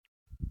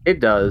 It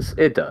does.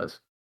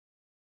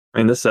 I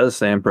mean, this says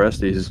Sam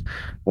Presti's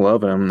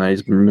loving him.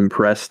 He's been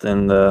impressed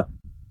in the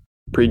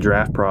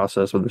pre-draft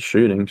process with the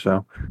shooting.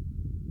 So,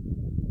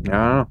 I don't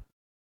know.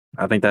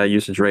 I think that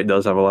usage rate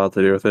does have a lot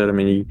to do with it. I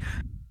mean,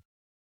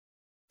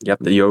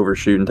 you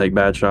overshoot and take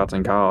bad shots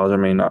in college. I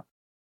mean,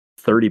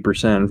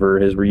 30% for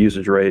his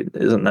usage rate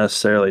isn't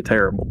necessarily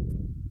terrible.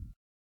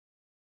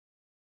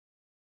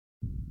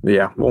 But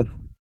yeah, we'll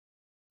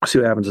see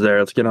what happens there.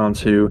 Let's get on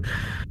to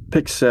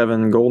pick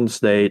 7, Golden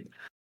State.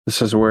 This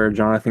is where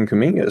Jonathan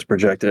Kuminga is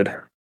projected.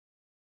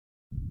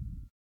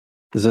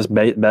 Is this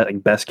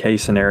best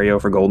case scenario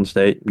for Golden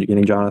State? You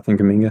getting Jonathan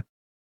Kuminga?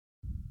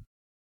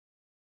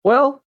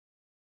 Well,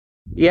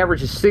 he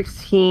averages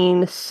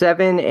 16,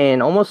 7,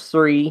 and almost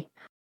 3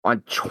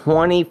 on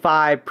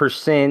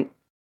 25%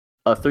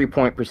 of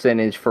 3-point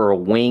percentage for a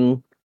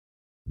wing,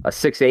 a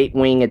 6'8"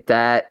 wing at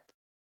that.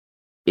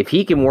 If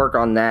he can work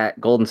on that,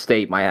 Golden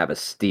State might have a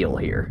steal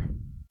here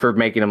for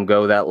making him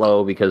go that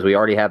low, because we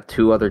already have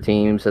 2 other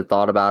teams that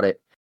thought about it.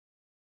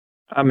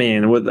 I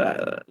mean, with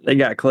they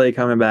got Clay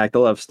coming back.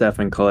 They'll have Steph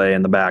and Clay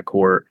in the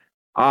backcourt.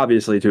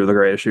 Obviously, 2 of the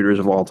greatest shooters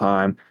of all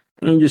time.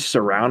 And you just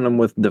surround them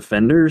with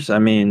defenders. I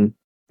mean,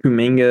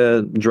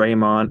 Kuminga,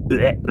 Draymond,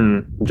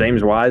 and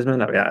James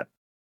Wiseman. I mean,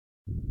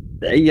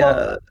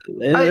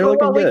 they're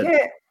looking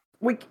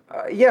good.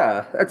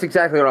 Yeah, that's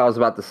exactly what I was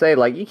about to say.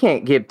 Like, you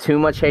can't give too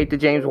much hate to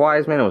James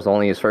Wiseman. It was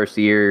only his first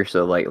year,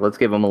 so let's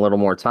give him a little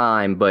more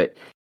time. But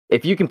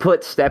if you can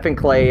put Steph and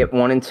Clay at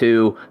 1 and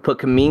 2, put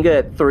Kuminga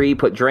at 3,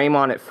 put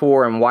Draymond at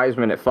 4, and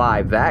Wiseman at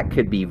 5, that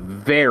could be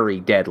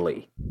very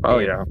deadly. Oh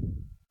yeah,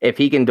 if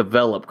he can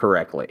develop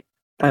correctly.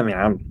 I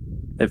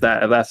mean, if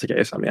that's the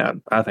case, I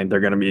mean, I think they're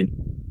going to be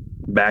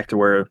back to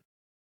where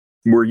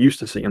we're used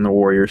to seeing the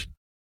Warriors.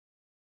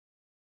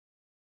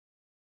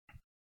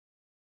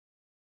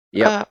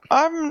 Yeah,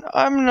 I'm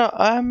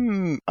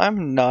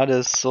not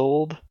as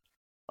sold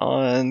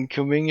on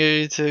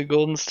Kuminga to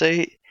Golden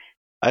State.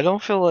 I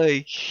don't feel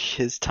like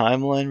his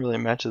timeline really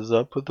matches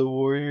up with the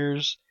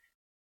Warriors.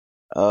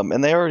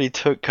 And they already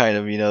took kind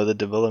of, the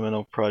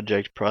developmental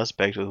project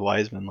prospect with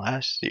Wiseman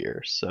last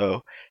year.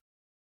 So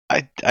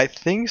I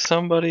think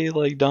somebody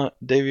like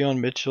Davion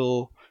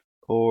Mitchell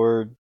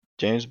or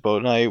James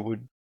Bouknight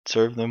would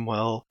serve them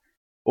well.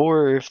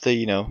 Or if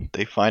they,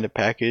 they find a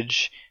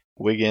package,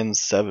 Wiggins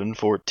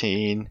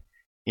 7-14,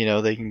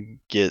 they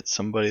can get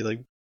somebody like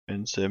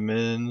Ben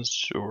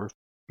Simmons, or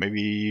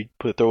maybe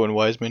throw in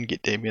Wiseman,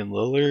 get Damian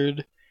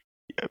Lillard.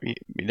 You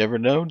never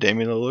know.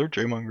 Damian Lillard,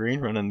 Draymond Green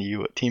running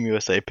the Team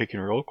USA pick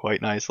and roll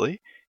quite nicely.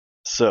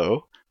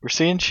 So we're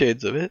seeing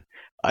shades of it.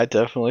 I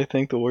definitely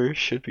think the Warriors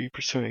should be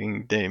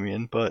pursuing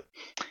Damian, but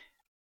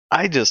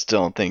I just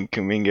don't think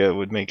Kuminga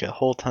would make a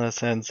whole ton of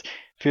sense.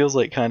 Feels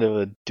like kind of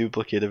a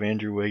duplicate of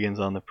Andrew Wiggins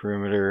on the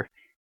perimeter.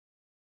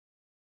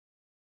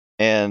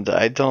 And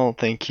I don't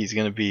think he's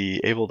going to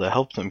be able to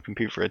help them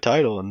compete for a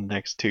title in the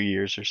next 2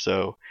 years or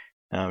so.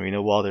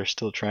 While they're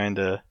still trying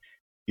to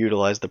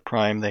utilize the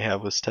prime they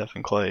have with Steph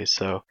and Clay.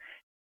 So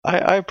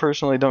I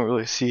personally don't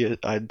really see it.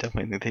 I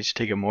definitely think they should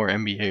take a more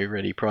NBA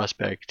ready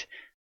prospect,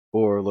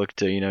 or look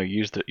to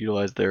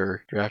utilize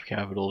their draft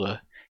capital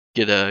to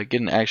get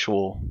an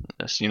actual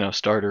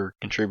starter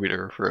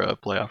contributor for a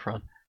playoff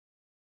run.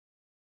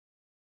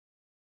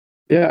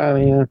 Yeah, I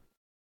mean,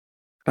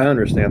 I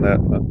understand that,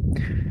 but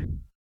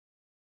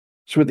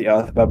just with the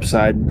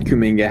upside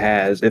Kuminga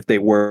has, if they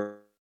were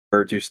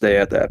were to stay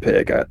at that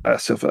pick, I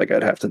still feel like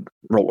I'd have to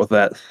roll with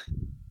that.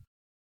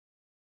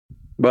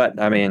 But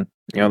I mean,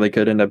 they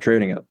could end up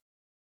trading it,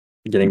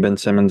 getting Ben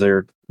Simmons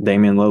or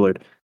Damian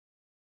Lillard.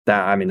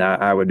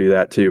 I would do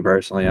that too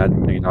personally.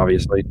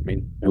 Obviously,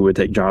 who would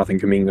take Jonathan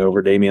Kuminga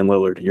over Damian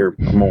Lillard? You're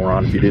a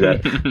moron if you do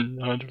that.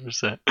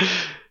 100%.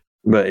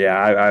 But yeah,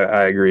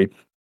 I agree.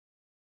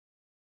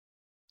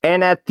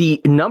 And at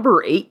the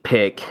number 8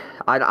 pick,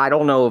 I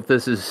don't know if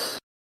this is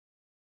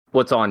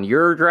what's on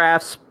your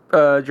draft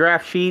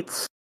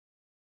sheets,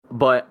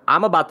 but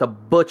I'm about to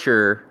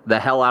butcher the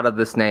hell out of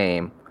this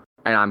name,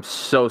 and I'm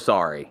so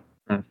sorry.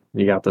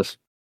 You got this.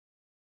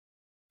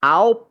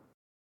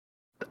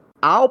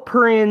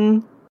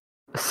 Alperen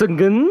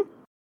Sengun?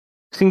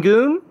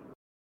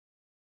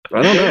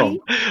 I don't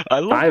know. I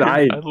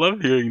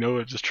love hearing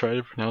Noah just try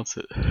to pronounce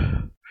it.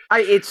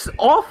 It's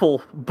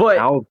awful, but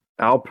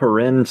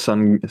Alperen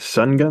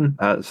Sengun?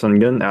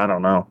 I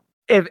don't know.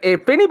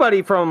 If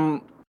anybody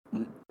from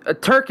a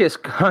Turkish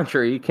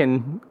country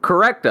can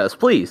correct us,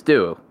 please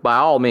do, by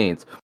all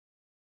means.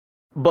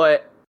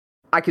 But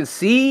I can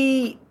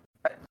see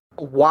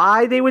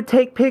why they would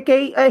take pick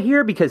 8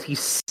 here, because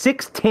he's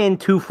 6'10",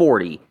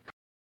 240.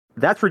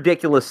 That's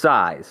ridiculous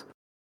size.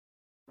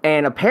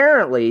 And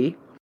apparently,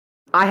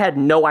 I had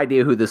no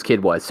idea who this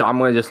kid was, so I'm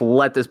going to just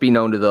let this be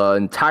known to the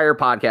entire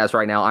podcast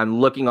right now. I'm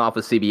looking off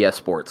of CBS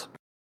Sports.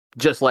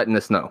 Just letting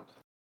this know.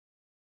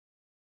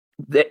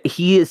 That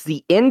he is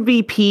the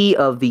MVP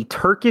of the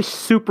Turkish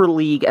Super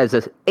League as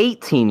an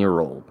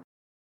 18-year-old.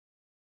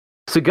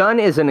 Sagun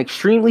is an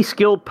extremely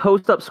skilled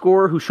post-up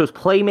scorer who shows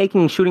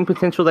playmaking and shooting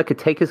potential that could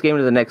take his game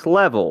to the next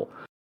level.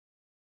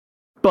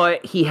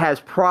 But he has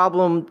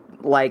problem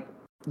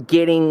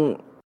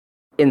getting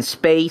in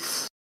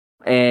space,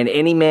 and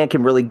any man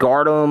can really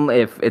guard him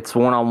if it's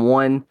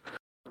one-on-one.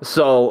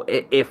 So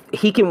if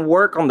he can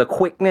work on the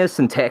quickness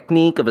and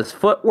technique of his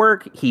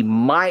footwork, he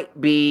might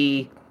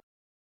be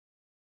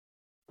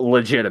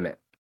legitimate.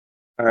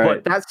 All right.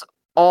 But that's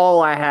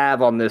all I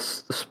have on the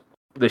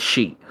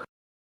sheet.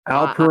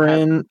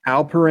 Alperen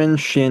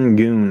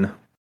Şengün.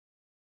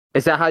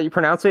 Is that how you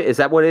pronounce it? Is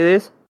that what it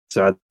is?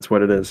 So that's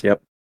what it is.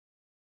 Yep.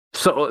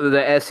 So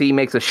the SE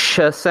makes a sh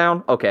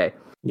sound? Okay.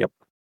 Yep.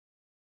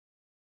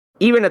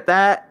 Even at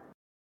that,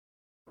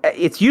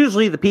 it's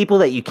usually the people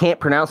that you can't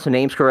pronounce the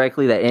names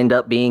correctly that end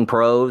up being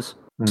pros.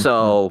 Mm-hmm.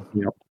 So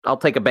I'll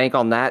take a bank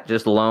on that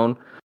just alone.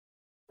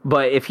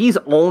 But if he's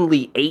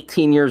only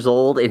 18 years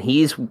old and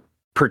he's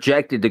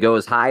projected to go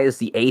as high as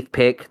the 8th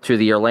pick to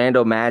the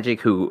Orlando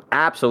Magic, who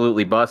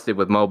absolutely busted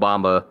with Mo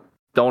Bamba,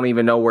 don't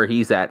even know where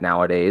he's at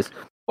nowadays.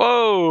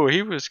 Whoa,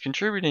 he was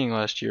contributing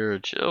last year.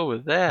 Chill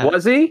with that.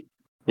 Was he?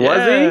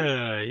 Was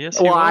he? Yes,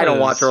 he was. I don't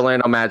watch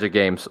Orlando Magic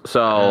games,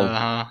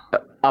 so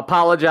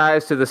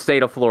apologize to the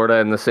state of Florida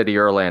and the city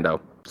of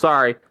Orlando.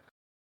 Sorry.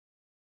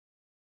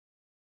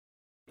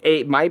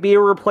 It might be a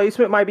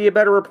replacement, might be a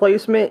better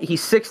replacement.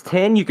 He's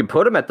 6'10". You can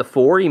put him at the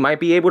 4. He might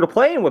be able to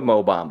play in with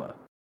Mo Bamba.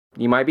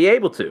 You might be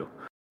able to,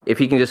 if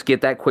he can just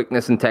get that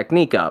quickness and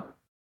technique up.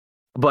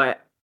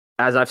 But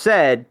as I've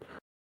said,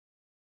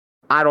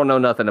 I don't know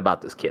nothing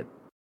about this kid.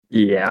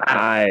 Yeah,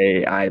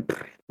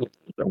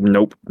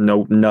 nope,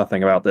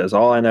 nothing about this.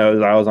 All I know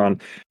is I was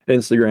on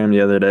Instagram the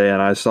other day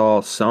and I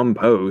saw some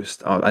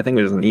post. I think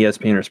it was an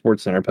ESPN or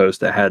SportsCenter post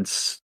that had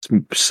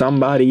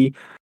somebody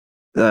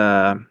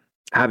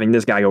having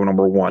this guy go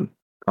number 1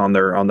 on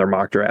their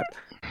mock draft.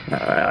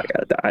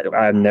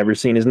 I've never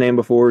seen his name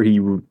before.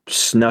 He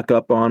snuck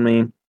up on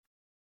me.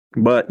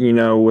 But you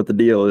know what the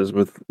deal is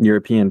with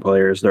European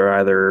players. They're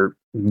either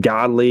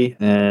godly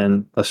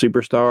and a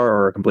superstar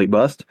or a complete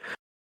bust.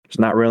 There's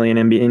not really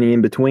any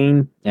in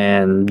between.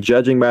 And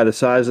judging by the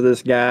size of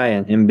this guy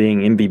and him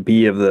being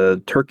MVP of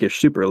the Turkish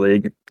Super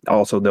League,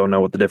 also don't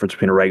know what the difference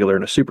between a regular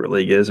and a Super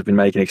League is. If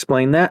anybody can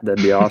explain that,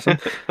 that'd be awesome.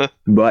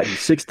 But he's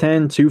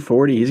 6'10",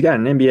 240. He's got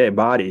an NBA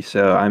body.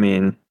 So, I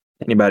mean,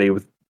 anybody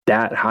with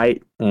that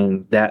height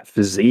and that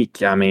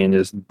physique, I mean,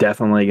 is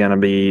definitely going to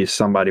be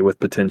somebody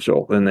with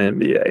potential in the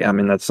NBA. I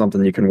mean, that's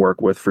something you can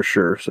work with for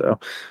sure. So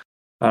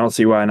I don't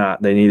see why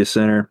not. They need a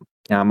center.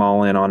 I'm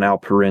all in on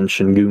Alperen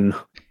Şengün.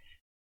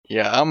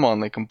 Yeah, I'm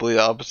on the complete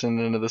opposite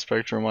end of the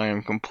spectrum. I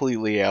am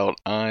completely out.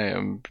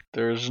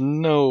 There's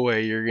no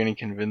way you're going to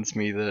convince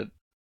me that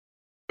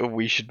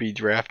we should be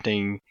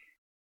drafting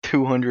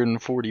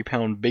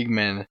 240-pound big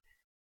men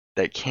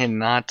that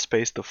cannot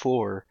space the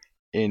floor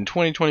in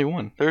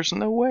 2021. There's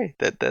no way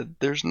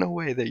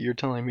that you're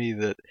telling me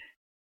that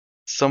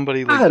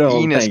somebody like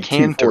Enes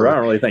Kanter. I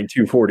don't really think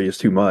 240 is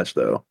too much,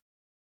 though.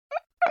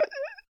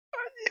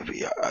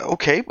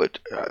 Okay, but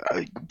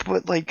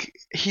like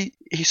he's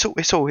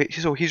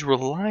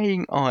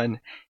relying on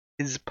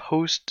his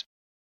post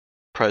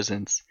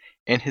presence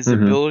and his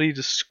ability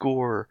to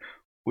score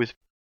with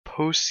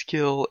post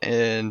skill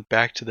and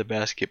back to the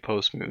basket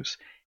post moves.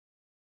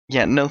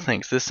 Yeah, no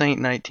thanks. This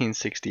ain't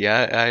 1960.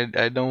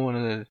 I don't want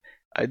to.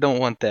 I don't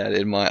want that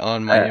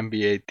on my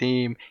NBA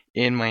team,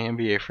 in my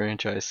NBA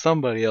franchise.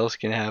 Somebody else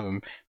can have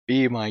him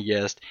be my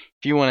guest.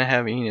 If you want to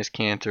have Enes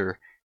Kanter,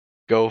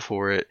 go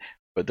for it.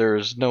 but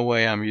there's no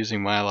way I'm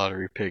using my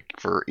lottery pick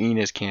for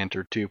Enes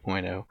Kanter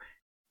 2.0.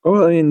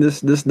 Well, I mean,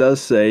 this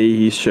does say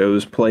he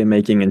shows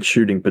playmaking and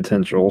shooting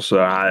potential. So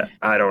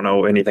I don't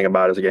know anything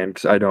about his game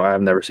because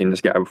I've never seen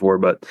this guy before.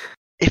 But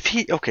If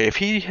he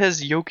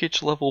has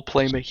Jokic level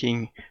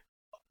playmaking,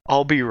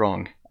 I'll be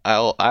wrong.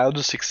 I'll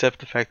just accept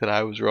the fact that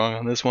I was wrong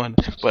on this one.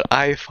 But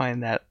I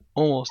find that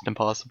almost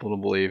impossible to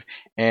believe.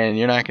 And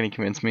you're not going to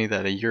convince me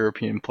that a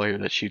European player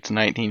that shoots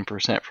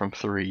 19% from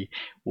three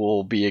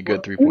will be a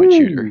good 3-point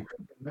shooter.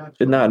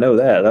 did not know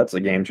that. That's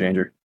a game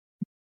changer.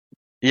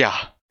 Yeah.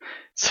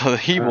 So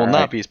he will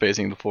not be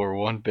spacing the floor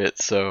one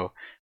bit. So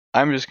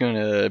I'm just going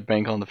to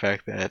bank on the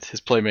fact that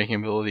his playmaking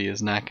ability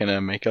is not going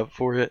to make up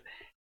for it,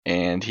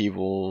 and he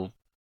will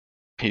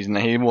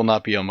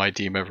not be on my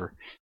team ever.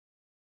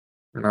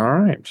 All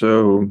right.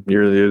 So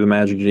you're the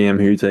Magic GM.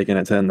 Who are you taking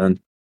at 10 then?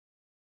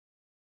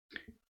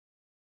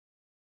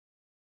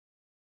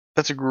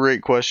 That's a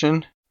great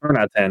question. Or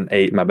not 10,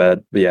 8, my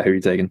bad. But yeah, who are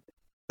you taking?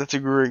 That's a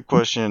great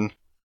question.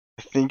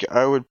 I think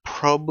I would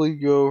probably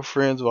go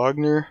Franz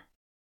Wagner.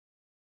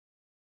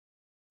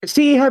 Does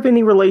he have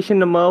any relation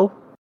to Mo?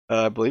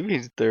 I believe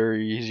he's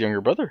his younger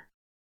brother.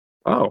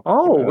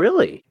 Oh,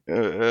 really?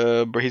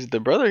 But he's the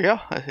brother, yeah.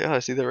 I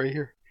see that right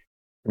here.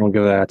 Look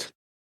at that.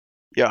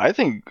 Yeah, I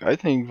think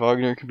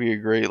Wagner could be a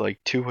great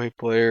two-way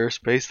player,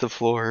 space the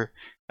floor,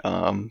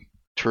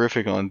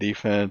 terrific on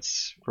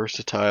defense,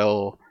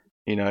 versatile,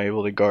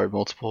 able to guard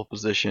multiple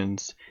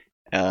positions,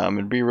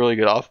 and be a really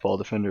good off-ball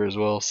defender as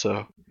well.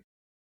 So,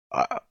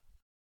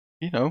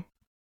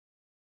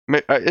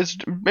 maybe it's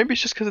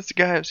just because it's a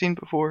guy I've seen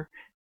before.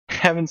 I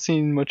haven't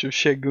seen much of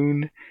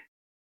Şengün,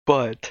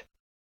 but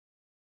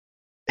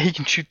he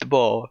can shoot the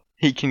ball,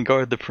 he can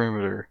guard the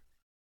perimeter,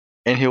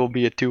 and he will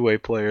be a two-way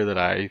player that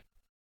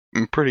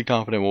I'm pretty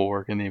confident will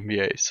work in the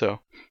NBA. So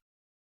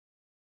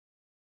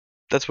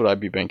that's what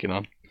I'd be banking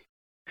on.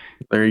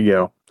 There you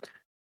go.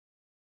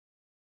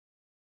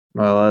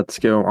 Well, let's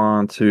go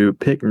on to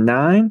pick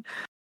 9.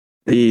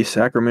 The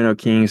Sacramento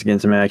Kings getting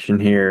some action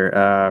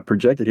here.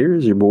 Projected here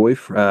is your boy,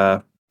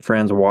 Franz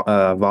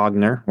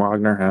Wagner.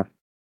 Wagner,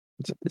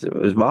 is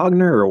it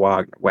Wagner or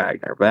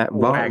Wagner?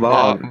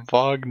 Wagner.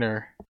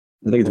 Wagner.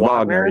 I think it's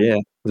Wagner. Yeah,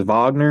 it's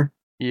Wagner.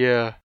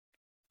 Yeah.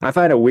 I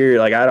find it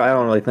weird. I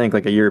don't really think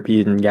a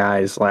European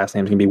guy's last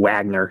name's gonna be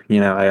Wagner.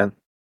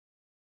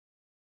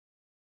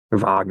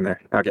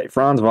 Wagner. Okay,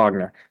 Franz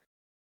Wagner.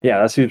 Yeah,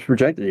 that's who's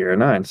projected here at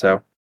 9.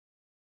 So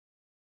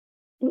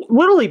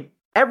literally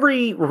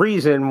every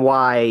reason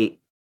why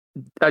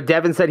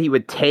Devin said he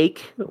would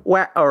take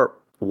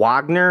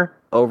Wagner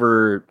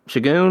over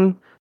Şengün,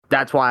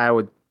 that's why I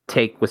would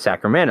take with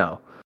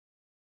Sacramento.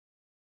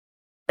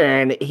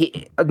 And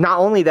he not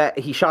only that,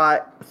 he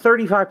shot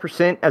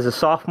 35% as a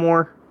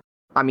sophomore.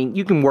 I mean,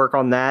 you can work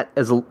on that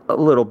as a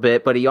little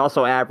bit, but he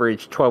also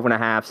averaged 12.5,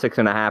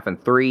 6.5,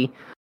 and 3.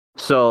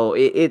 So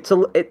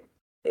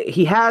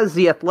he has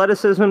the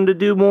athleticism to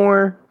do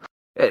more,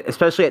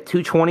 especially at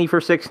 220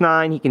 for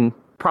 6'9". He can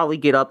probably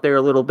get up there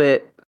a little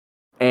bit.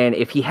 And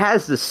if he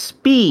has the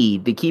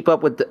speed to keep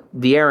up with the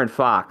De'Aaron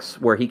Fox,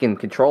 where he can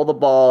control the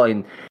ball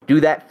and do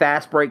that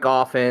fast break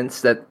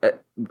offense that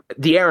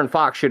De'Aaron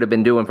Fox should have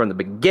been doing from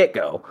the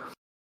get-go,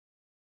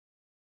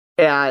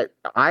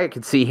 I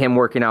could see him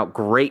working out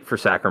great for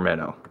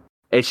Sacramento.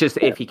 It's just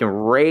if he can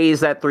raise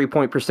that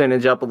 3-point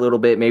percentage up a little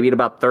bit, maybe at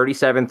about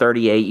 37,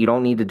 38, you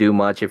don't need to do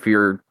much. If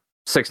you're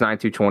 6'9",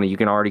 220, you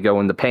can already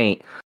go in the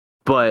paint.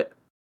 But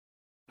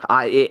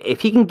if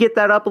he can get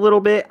that up a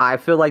little bit, I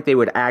feel like they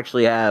would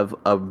actually have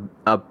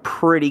a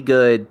pretty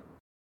good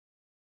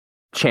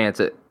chance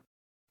at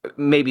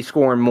maybe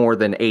scoring more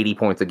than 80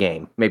 points a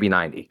game, maybe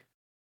 90.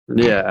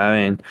 Yeah, I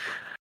mean,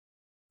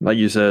 like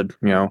you said,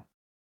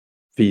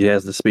 if he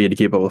has the speed to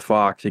keep up with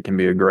Fox, he can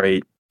be a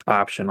great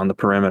option on the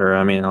perimeter.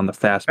 I mean, on the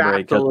fast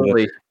break,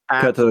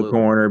 cut to the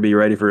corner, be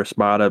ready for a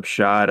spot up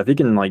shot. If he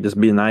can just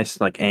be a nice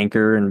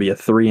anchor and be a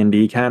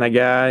 3-and-D kind of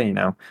guy,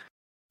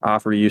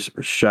 offer you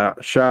some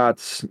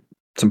shots,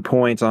 some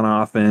points on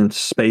offense,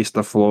 space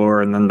the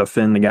floor, and then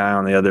defend the guy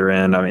on the other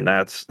end. I mean,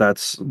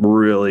 that's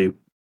really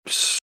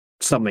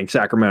something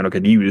Sacramento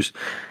could use.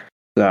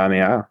 So, I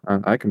mean,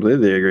 I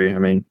completely agree. I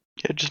mean,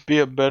 yeah, just be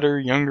a better,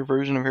 younger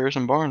version of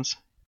Harrison Barnes.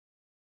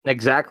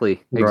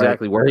 Exactly,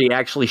 where he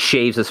actually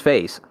shaves his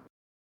face.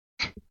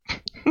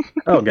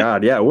 Oh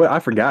God, yeah. I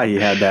forgot he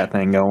had that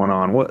thing going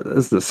on. What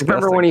is disgusting.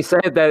 Remember when he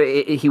said that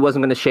he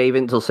wasn't going to shave it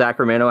until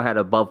Sacramento had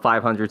above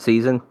 500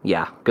 season?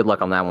 Yeah, good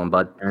luck on that one,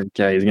 bud.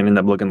 Okay, he's going to end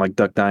up looking like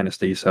Duck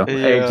Dynasty. So yeah,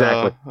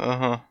 exactly.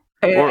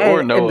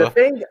 Or Noah. And the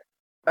thing,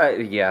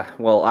 yeah.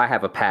 Well, I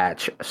have a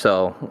patch,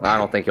 so I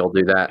don't think he'll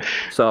do that.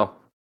 So,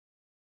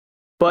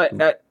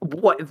 but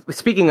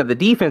speaking of the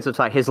defensive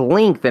side, his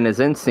length and his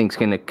instincts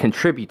can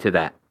contribute to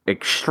that.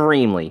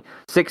 Extremely.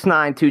 6'9",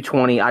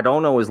 220. I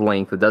don't know his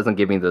length. It doesn't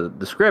give me the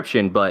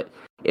description, but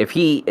if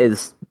he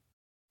is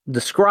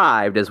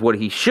described as what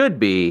he should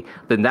be,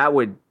 then that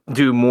would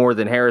do more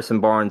than Harrison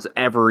Barnes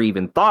ever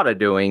even thought of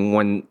doing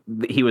when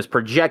he was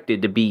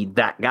projected to be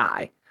that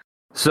guy.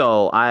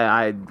 So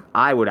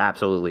I would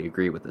absolutely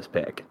agree with this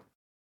pick.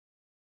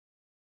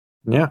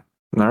 Yeah.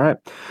 All right.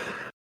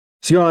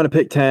 So go on to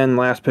pick 10,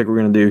 last pick we're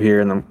going to do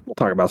here, and then we'll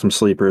talk about some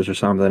sleepers or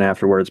something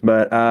afterwards.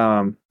 But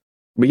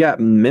we got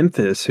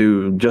Memphis,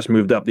 who just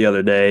moved up the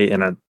other day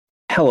in a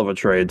hell of a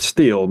trade,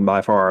 steal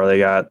by far. They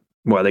got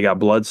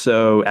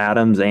Bledsoe,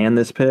 Adams, and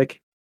this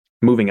pick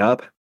moving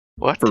up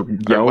What? for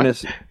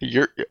Jonas.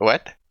 You're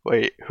what?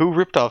 Wait, who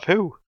ripped off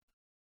who?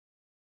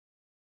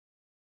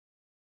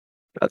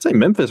 I'd say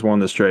Memphis won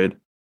this trade.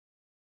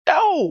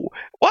 No!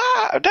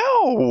 Wow!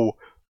 No!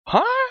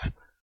 Huh?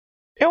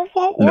 In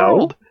what No.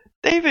 world?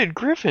 David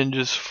Griffin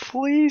just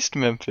fleeced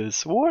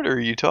Memphis. What are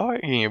you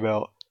talking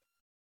about?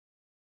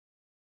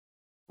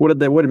 What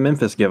did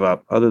Memphis give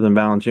up other than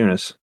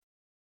Valanciunas?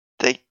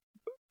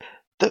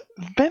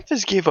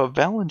 Memphis gave up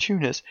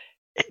Valanciunas.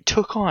 It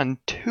took on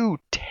 2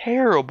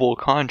 terrible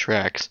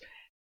contracts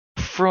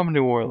from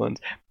New Orleans.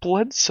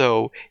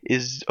 Bledsoe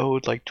is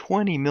owed like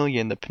 $20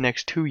 million the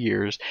next 2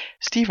 years.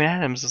 Steven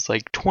Adams is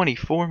like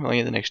 $24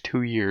 million the next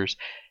 2 years,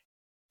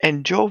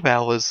 and Joe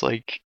Val is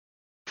like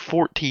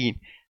 14.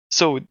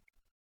 So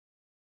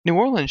New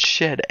Orleans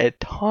shed a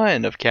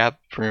ton of cap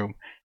room.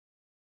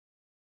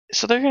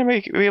 So they're gonna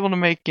be able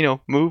to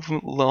move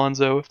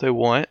Lonzo if they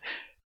want,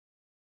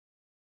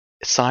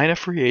 sign a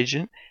free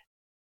agent.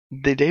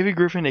 David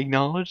Griffin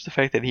acknowledged the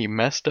fact that he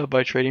messed up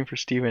by trading for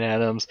Steven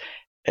Adams.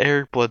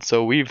 Eric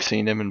Bledsoe, we've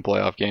seen him in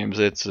playoff games.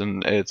 It's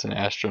an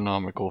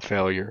astronomical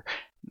failure.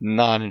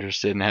 Not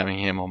interested in having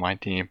him on my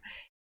team.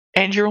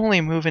 And you're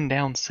only moving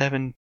down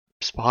 7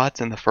 spots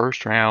in the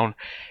first round.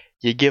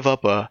 You give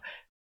up a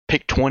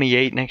pick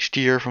 28 next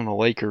year from the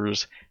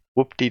Lakers.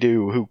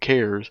 Whoop-de-doo, who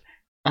cares?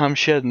 I'm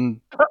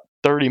shedding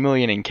 $30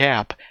 million in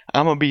cap.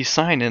 I'm gonna be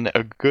signing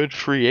a good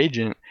free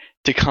agent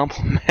to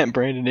complement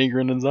Brandon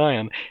Ingram and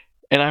Zion,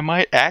 and I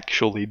might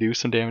actually do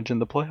some damage in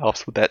the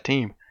playoffs with that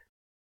team.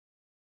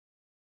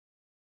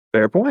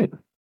 Fair point.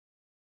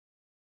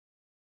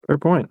 Fair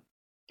point.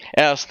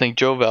 I also think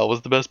Joe Val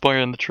was the best player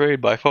in the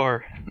trade by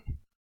far.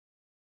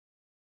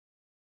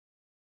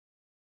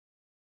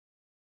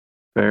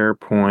 Fair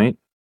point.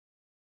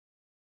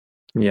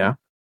 Yeah.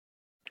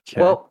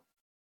 Okay. Well,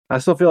 I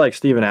still feel like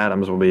Steven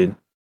Adams will be,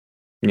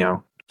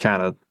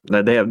 kind of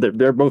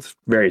they're both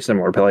very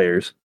similar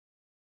players,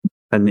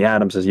 and the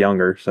Adams is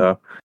younger, so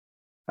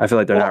I feel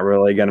like they're not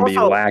really going to be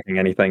lacking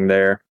anything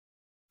there.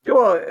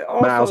 Well,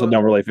 but I also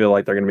don't really feel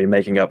like they're going to be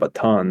making up a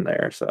ton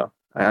there. So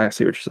I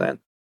see what you're saying.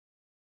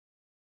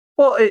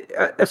 Well,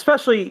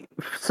 especially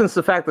since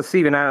the fact that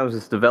Steven Adams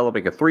is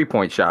developing a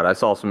 3-point shot. I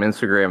saw some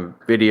Instagram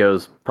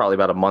videos probably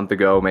about a month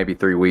ago, maybe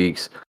 3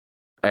 weeks,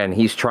 and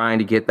he's trying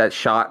to get that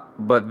shot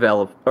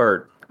developed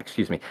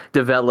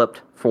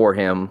for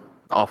him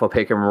off a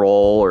pick and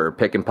roll or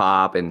pick and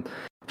pop, and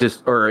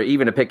or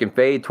even a pick and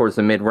fade towards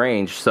the mid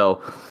range.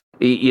 So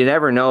you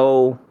never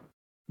know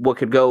what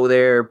could go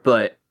there,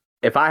 but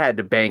if I had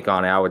to bank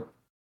on it, I would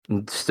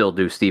still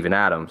do Steven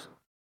Adams.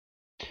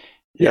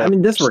 Yeah, I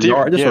mean,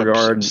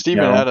 disregard.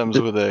 Steven Adams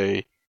with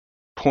a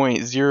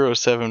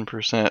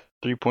 0.07%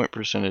 3-point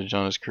percentage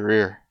on his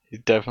career. He's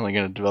definitely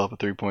going to develop a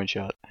 3-point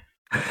shot.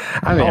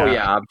 I mean,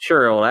 I'm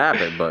sure it'll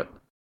happen, but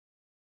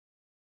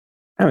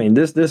I mean,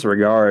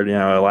 disregard.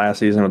 Last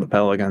season with the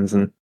Pelicans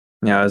and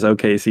his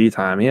OKC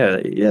time. He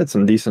had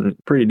some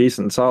pretty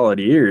decent, solid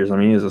years. I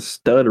mean, he's a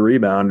stud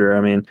rebounder.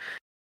 I mean,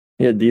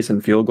 he had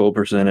decent field goal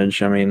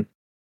percentage. I mean,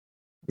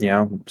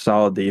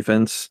 solid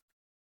defense.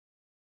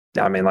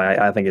 I mean,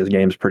 I think his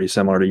game's pretty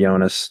similar to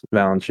Jonas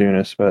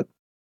Valanciunas, but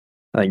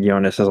I think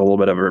Jonas has a little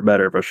bit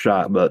better of a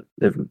shot. But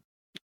if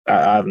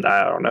I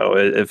don't know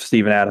if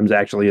Steven Adams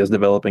actually is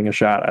developing a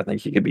shot, I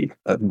think he could be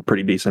a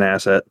pretty decent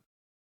asset.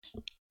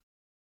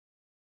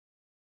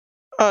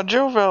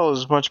 Joe Val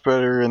is much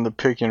better in the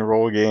pick and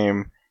roll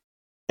game,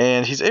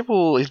 and he's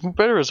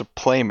better as a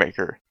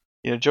playmaker.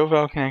 Joe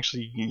Val can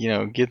actually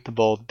get the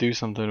ball, do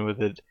something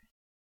with it.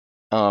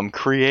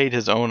 Create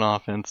his own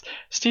offense.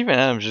 Steven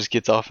Adams just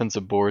gets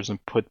offensive boards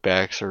and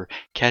putbacks or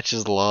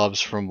catches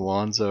lobs from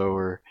Lonzo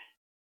or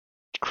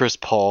Chris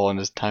Paul in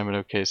his time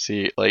at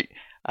OKC. Like,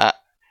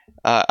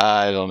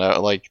 I don't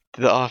know. Like,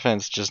 the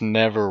offense just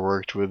never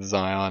worked with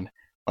Zion.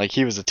 Like,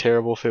 he was a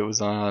terrible fit with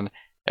Zion.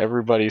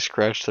 Everybody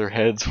scratched their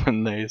heads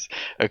when they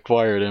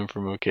acquired him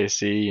from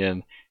OKC,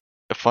 and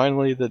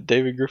finally that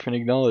David Griffin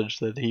acknowledged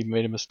that he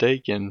made a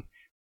mistake and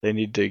they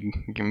need to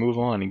move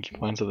on and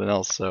find something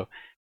else. So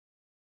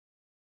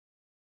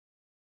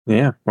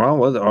yeah,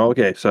 well,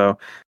 okay, so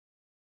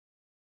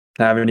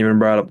I haven't even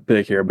brought up the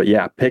pick here, but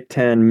yeah, pick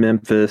 10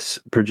 Memphis,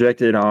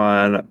 projected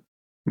on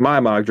my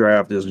mock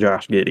draft is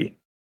Josh Giddey.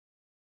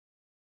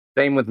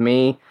 Same with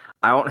me.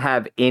 I don't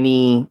have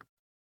any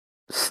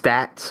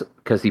stats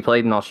because he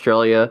played in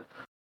Australia,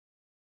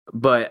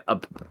 but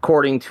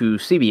according to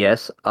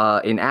CBS,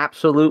 an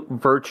absolute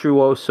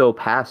virtuoso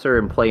passer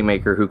and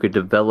playmaker who could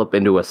develop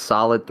into a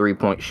solid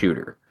 3-point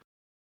shooter.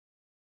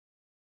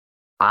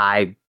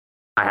 I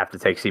have to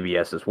take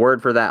CBS's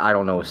word for that. I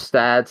don't know his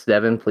stats.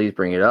 Devin, please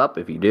bring it up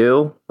if you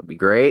do. That'd be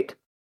great.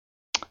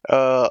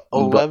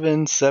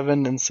 11,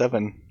 7, and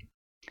 7.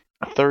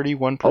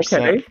 31%.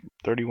 Okay.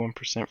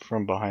 31%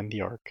 from behind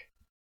the arc.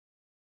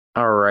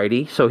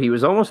 Alrighty, so he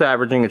was almost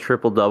averaging a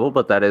triple-double,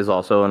 but that is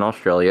also in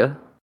Australia.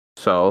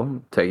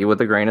 So take it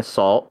with a grain of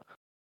salt.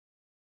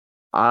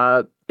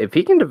 If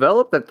he can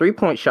develop that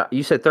 3-point shot,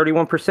 you said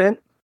 31%?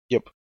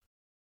 Yep.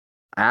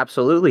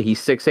 Absolutely.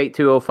 He's 6'8",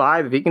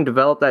 205. If he can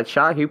develop that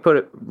shot, he put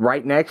it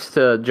right next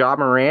to Ja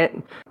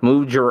Morant,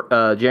 move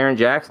Jaren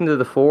Jackson to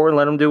the 4, and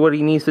let him do what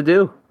he needs to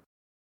do.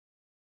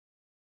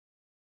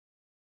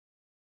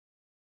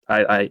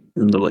 I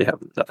literally have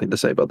nothing to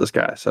say about this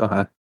guy.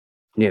 So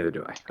Neither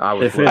do I. I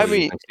was If it's-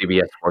 listening to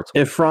CBS Sports.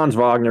 if Franz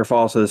Wagner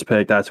falls to this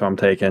pick, that's who I'm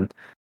taking.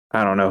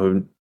 I don't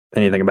know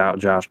anything about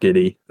Josh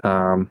Giddey.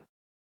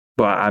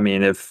 But I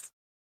mean, if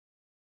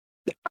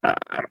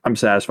I'm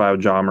satisfied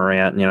with John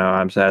Morant,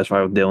 I'm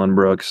satisfied with Dylan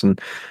Brooks and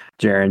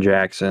Jaren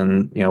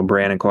Jackson,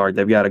 Brandon Clark.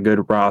 They've got a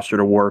good roster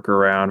to work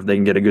around. If they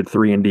can get a good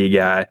 3-and-D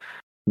guy,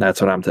 that's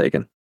what I'm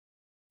taking.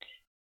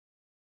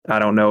 I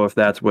don't know if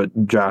that's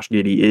what Josh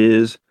Giddey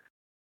is.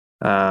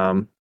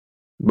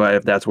 But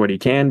if that's what he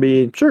can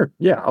be, sure,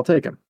 yeah, I'll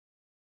take him.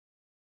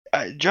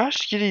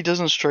 Josh Giddey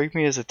doesn't strike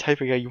me as the type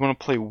of guy you want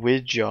to play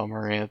with Ja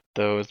Morant,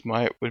 though.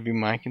 Would be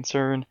my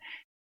concern.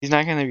 He's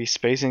not going to be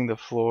spacing the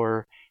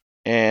floor,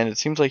 and it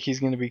seems like he's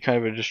going to be kind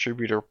of a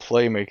distributor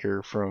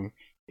playmaker from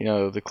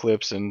the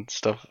clips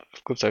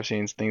I've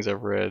seen, things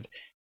I've read.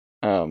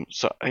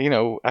 So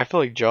I feel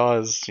like Ja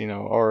is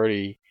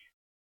already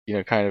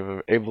kind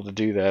of able to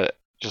do that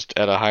just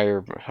at a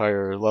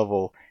higher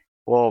level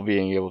while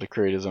being able to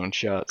create his own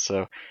shot.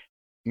 So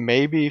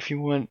maybe if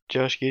you want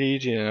Josh Giddey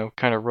to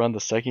kind of run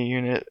the second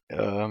unit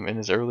in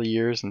his early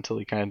years until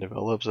he kind of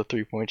develops a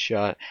 3-point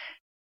shot,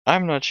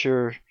 I'm not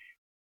sure.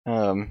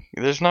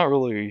 There's not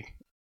really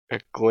a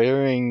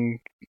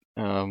glaring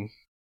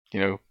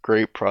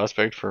great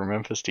prospect for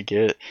Memphis to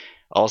get.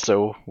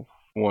 Also,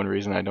 one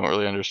reason I don't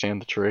really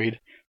understand the trade,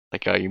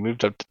 like you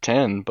moved up to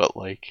 10, but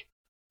like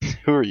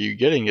who are you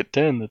getting at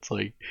 10 that's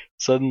like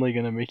suddenly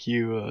gonna make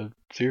you a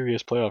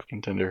serious playoff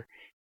contender?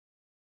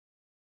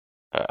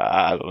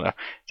 I don't know. It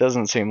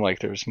doesn't seem like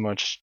there's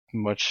much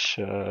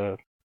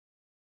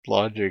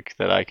logic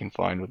that I can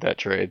find with that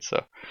trade,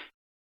 so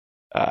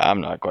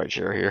I'm not quite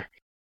sure here.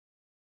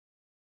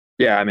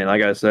 Yeah, I mean,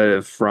 like I said,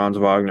 if Franz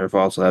Wagner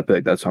falls to that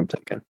pick, that's what I'm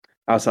taking.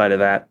 Outside of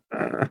that,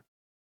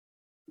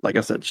 like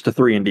I said, just a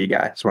 3-and-D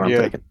guy. That's what I'm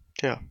taking.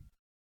 Yeah,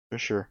 for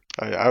sure.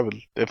 I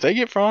would, if they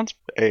get Franz,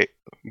 hey,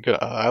 good.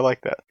 I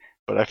like that.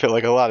 But I feel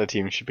like a lot of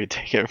teams should be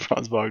taking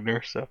Franz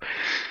Wagner. So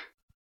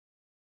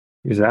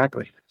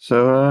Exactly.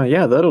 So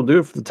yeah, that'll do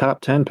it for the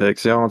top 10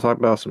 picks. Y'all want to talk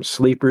about some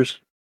sleepers?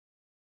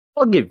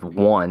 I'll give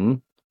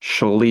one.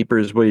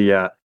 Sleepers, what do you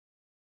got?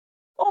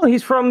 Oh,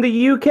 he's from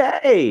the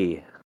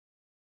UK.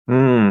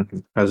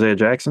 Isaiah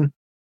Jackson?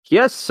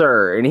 Yes,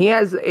 sir. And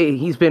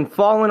he's been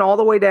falling all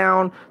the way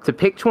down to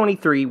pick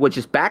 23, which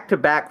is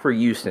back-to-back for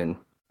Houston.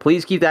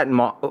 Please keep that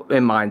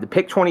in mind. The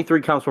pick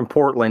 23 comes from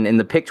Portland, and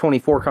the pick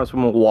 24 comes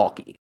from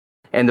Milwaukee.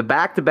 And the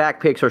back-to-back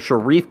picks are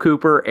Sharif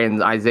Cooper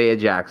and Isaiah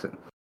Jackson.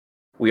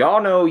 We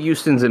all know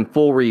Houston's in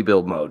full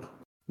rebuild mode.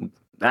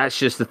 That's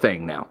just the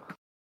thing now.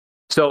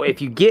 So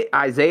if you get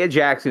Isaiah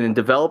Jackson and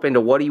develop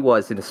into what he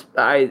was,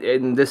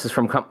 and this is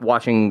from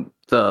watching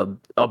the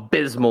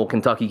abysmal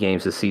Kentucky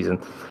games this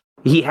season,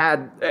 he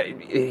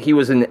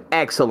was an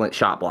excellent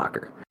shot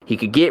blocker. He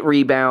could get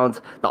rebounds.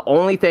 The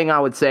only thing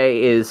I would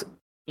say is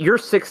you're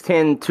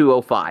 6'10",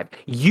 205.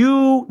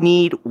 You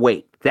need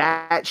weight.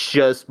 That's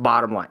just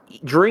bottom line.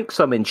 Drink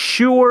some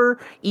Ensure,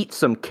 eat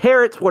some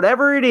carrots,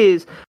 whatever it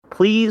is,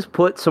 please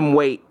put some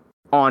weight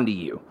onto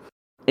you.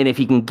 And if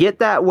you can get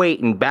that weight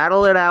and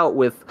battle it out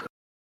with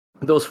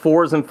those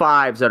 4s and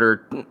 5s that are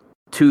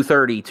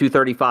 230,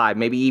 235,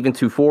 maybe even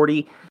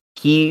 240,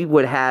 he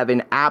would have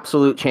an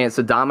absolute chance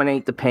to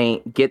dominate the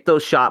paint, get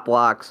those shot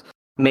blocks,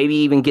 maybe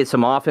even get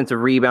some offensive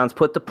rebounds,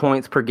 put the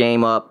points per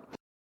game up,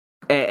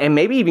 and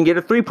maybe even get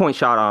a 3-point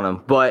shot on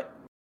him. But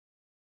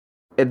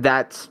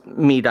that's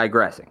me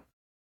digressing.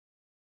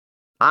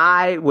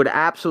 I would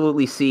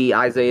absolutely see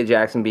Isaiah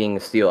Jackson being a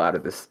steal out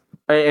of this,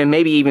 and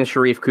maybe even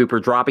Sharif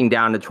Cooper dropping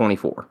down to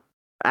 24.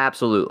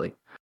 Absolutely.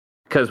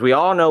 Because we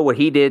all know what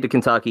he did to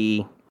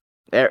Kentucky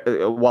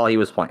while he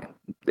was playing.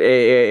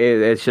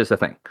 It's just a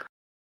thing.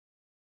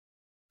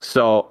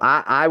 So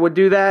I would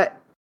do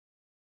that.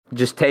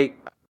 Just take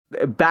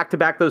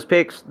back-to-back those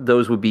picks.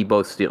 Those would be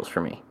both steals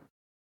for me.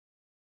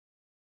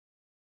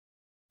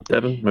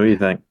 Devin, what do you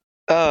think?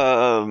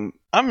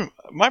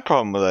 My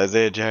problem with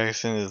Isaiah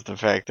Jackson is the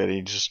fact that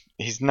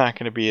he's not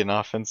going to be an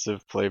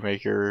offensive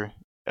playmaker.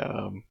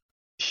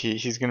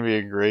 He's going to be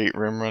a great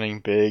rim running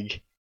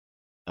big.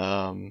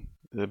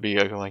 It'll be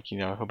like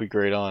he'll be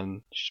great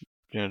on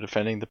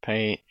defending the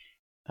paint,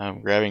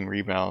 grabbing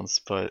rebounds,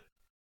 but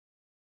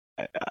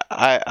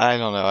I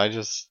don't know. I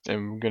just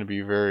am going to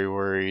be very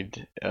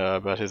worried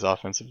about his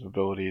offensive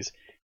abilities.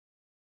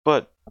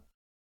 But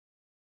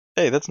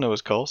hey, that's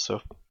Noah's call,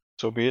 so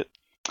be it.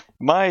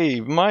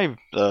 My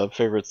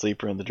favorite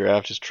sleeper in the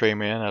draft is Trey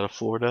Mann out of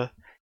Florida.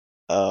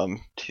 The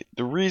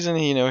reason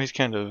he's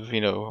kind of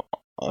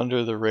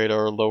under the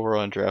radar, lower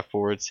on draft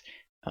boards,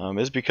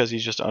 is because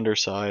he's just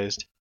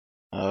undersized.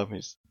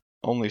 He's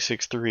only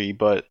 6'3",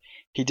 but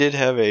he did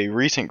have a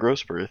recent growth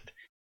spurt.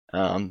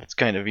 That's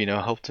kind of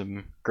helped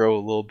him grow a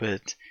little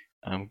bit,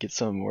 get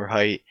some more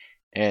height,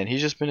 and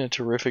he's just been a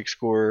terrific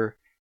scorer.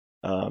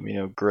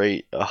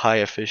 Great, high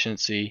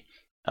efficiency,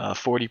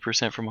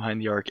 40% from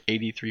behind the arc,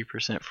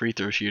 83% free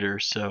throw shooter.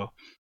 So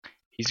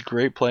he's a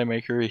great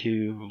playmaker.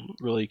 He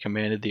really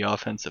commanded the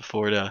offense at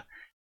Florida,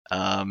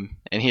 and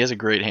he has a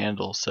great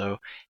handle. So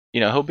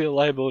he'll be a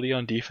liability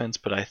on defense,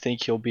 but I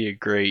think he'll be a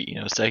great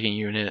second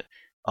unit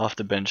off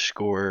the bench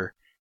scorer.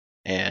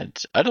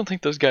 And I don't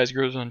think those guys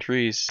grows on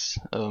trees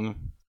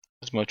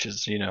as much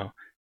as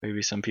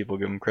maybe some people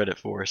give him credit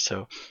for.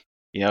 So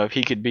if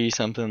he could be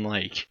something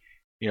like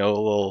a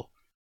little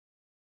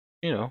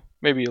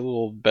maybe a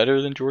little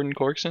better than Jordan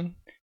Clarkson,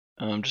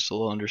 just a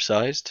little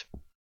undersized.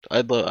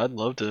 I'd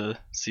love to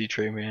see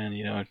Trey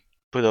Mann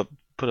put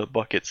up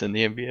buckets in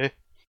the NBA.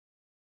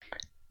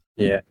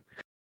 Yeah.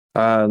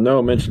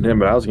 Noah mentioned him,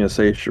 but I was going to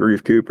say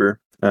Sharif Cooper.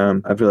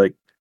 I feel like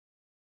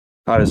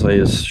obviously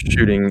his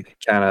shooting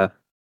kind of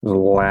was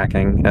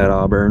lacking at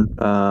Auburn,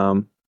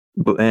 and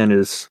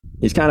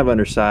he's kind of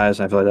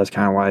undersized. I feel like that's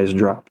kind of why he's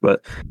dropped.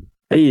 But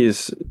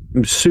he's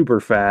super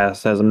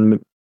fast, has a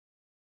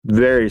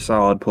very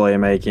solid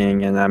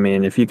playmaking, and I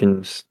mean, if you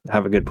can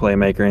have a good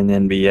playmaker in the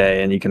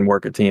NBA and you can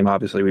work a team,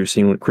 obviously we've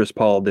seen what Chris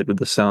Paul did with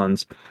the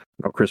Suns.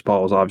 Chris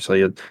Paul is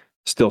obviously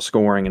still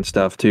scoring and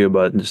stuff too,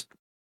 but just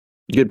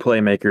good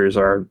playmakers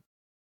are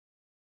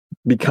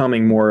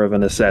becoming more of a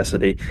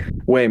necessity,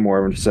 way more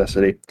of a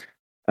necessity.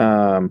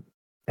 And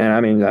I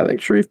mean, I think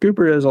Sharif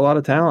Cooper has a lot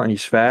of talent.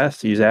 He's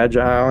fast, he's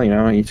agile,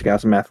 he's got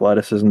some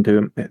athleticism to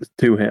him.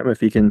 If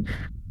he can,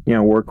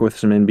 work with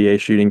some NBA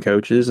shooting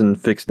coaches and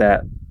fix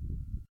that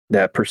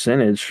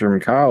percentage from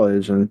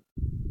college and,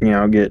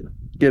 get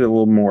a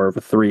little more of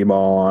a three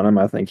ball on him,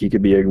 I think he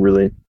could be a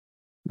really,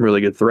 really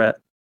good threat.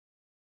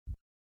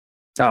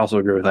 I also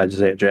agree with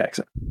Isaiah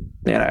Jackson.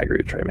 And I agree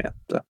with Trey Mann.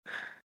 So.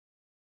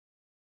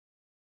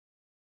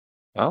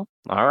 Well,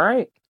 all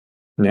right.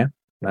 Yeah,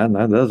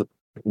 that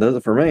does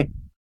it for me.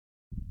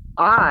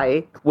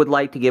 I would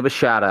like to give a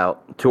shout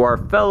out to our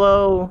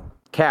fellow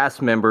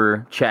cast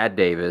member, Chad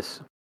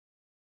Davis.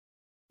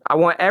 I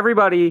want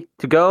everybody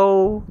to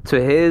go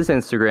to his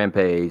Instagram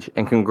page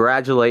and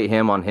congratulate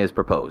him on his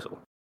proposal.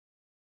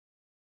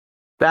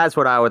 That's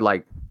what I would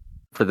like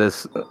for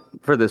this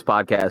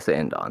podcast to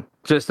end on.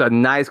 Just a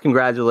nice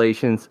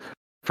congratulations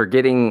for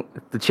getting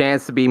the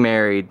chance to be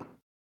married.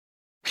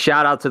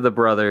 Shout out to the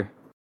brother.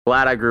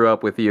 Glad I grew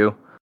up with you.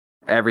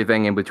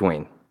 Everything in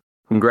between.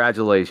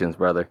 Congratulations,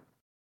 brother.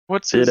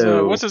 What's his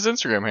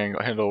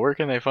Instagram handle? Where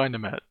can they find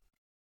him at?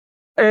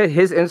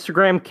 His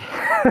Instagram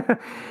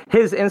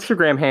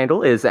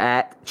handle is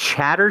at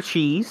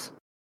ChatterCheese.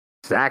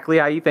 Exactly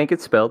how you think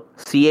it's spelled.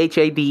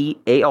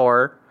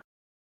 CHADAR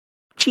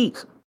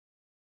cheese.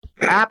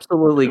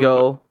 Absolutely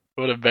go.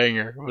 What a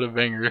banger. What a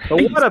banger.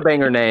 What a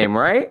banger name,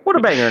 right? What a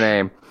banger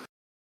name.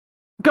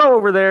 Go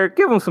over there,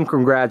 give him some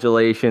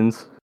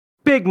congratulations.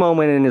 Big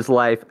moment in his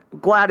life.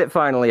 Glad it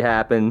finally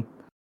happened.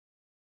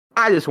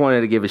 I just wanted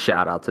to give a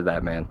shout out to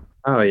that man.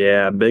 Oh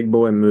yeah, big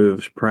boy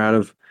moves. Proud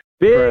of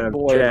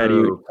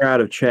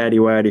Chatty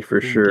Waddy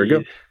for sure.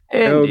 Go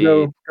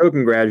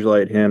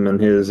congratulate him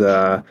and his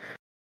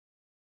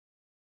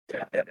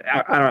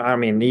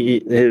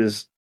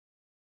his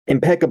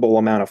impeccable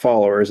amount of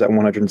followers at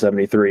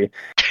 173.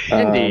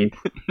 Indeed.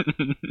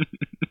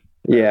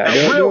 Yeah,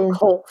 a real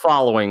cult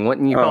following,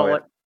 wouldn't you call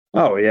it?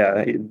 Oh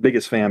yeah,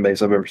 biggest fan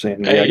base I've ever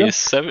seen. Hey,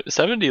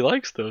 70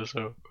 likes though,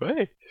 so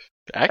hey,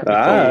 active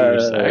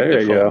followers.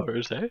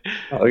 Hey.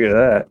 Oh, look at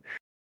that.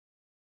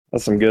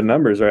 That's some good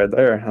numbers right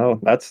there. Oh,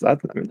 that's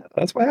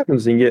what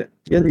happens. You get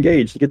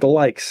engaged. You get the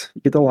likes.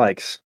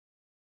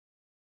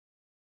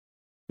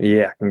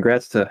 Yeah,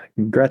 congrats to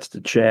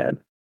Chad.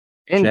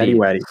 Indeed.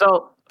 Chatty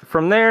So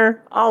from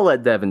there, I'll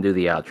let Devin do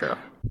the outro.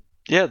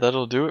 Yeah,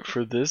 that'll do it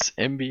for this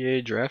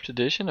NBA Draft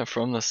Edition of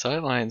From the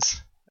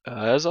Sidelines.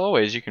 As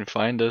always, you can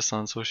find us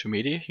on social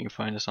media. You can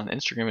find us on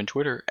Instagram and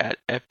Twitter at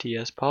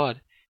FTSPod.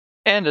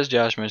 And as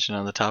Josh mentioned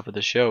on the top of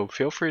the show,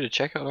 feel free to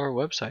check out our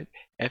website,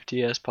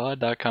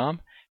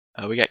 ftspod.com.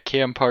 We got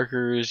Cam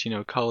Parker's,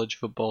 college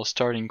football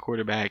starting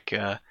quarterback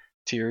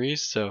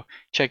series, so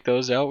check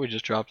those out. We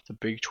just dropped the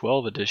Big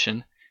 12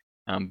 edition.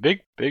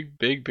 Big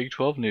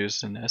 12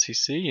 news in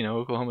SEC,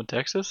 Oklahoma,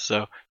 Texas.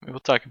 So we'll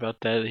talk about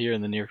that here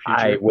in the near future.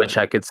 I wish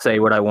I could say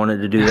what I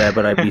wanted to do that,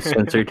 but I'd be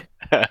censored.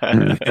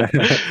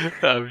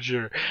 I'm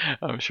sure.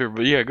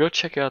 But yeah, go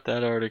check out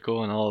that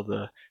article and all of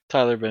the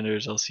Tyler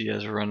Bender's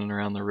LCS running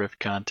around the Rift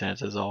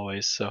content as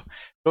always. So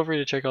feel free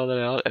to check all that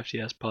out,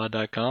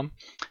 ftspod.com.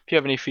 If you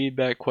have any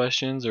feedback,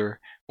 questions, or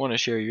want to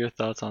share your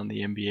thoughts on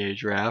the NBA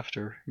draft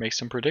or make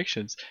some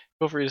predictions,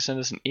 feel free to send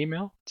us an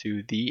email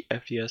to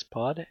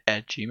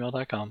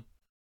thefdspod@gmail.com.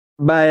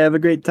 Bye, have a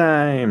great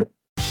time.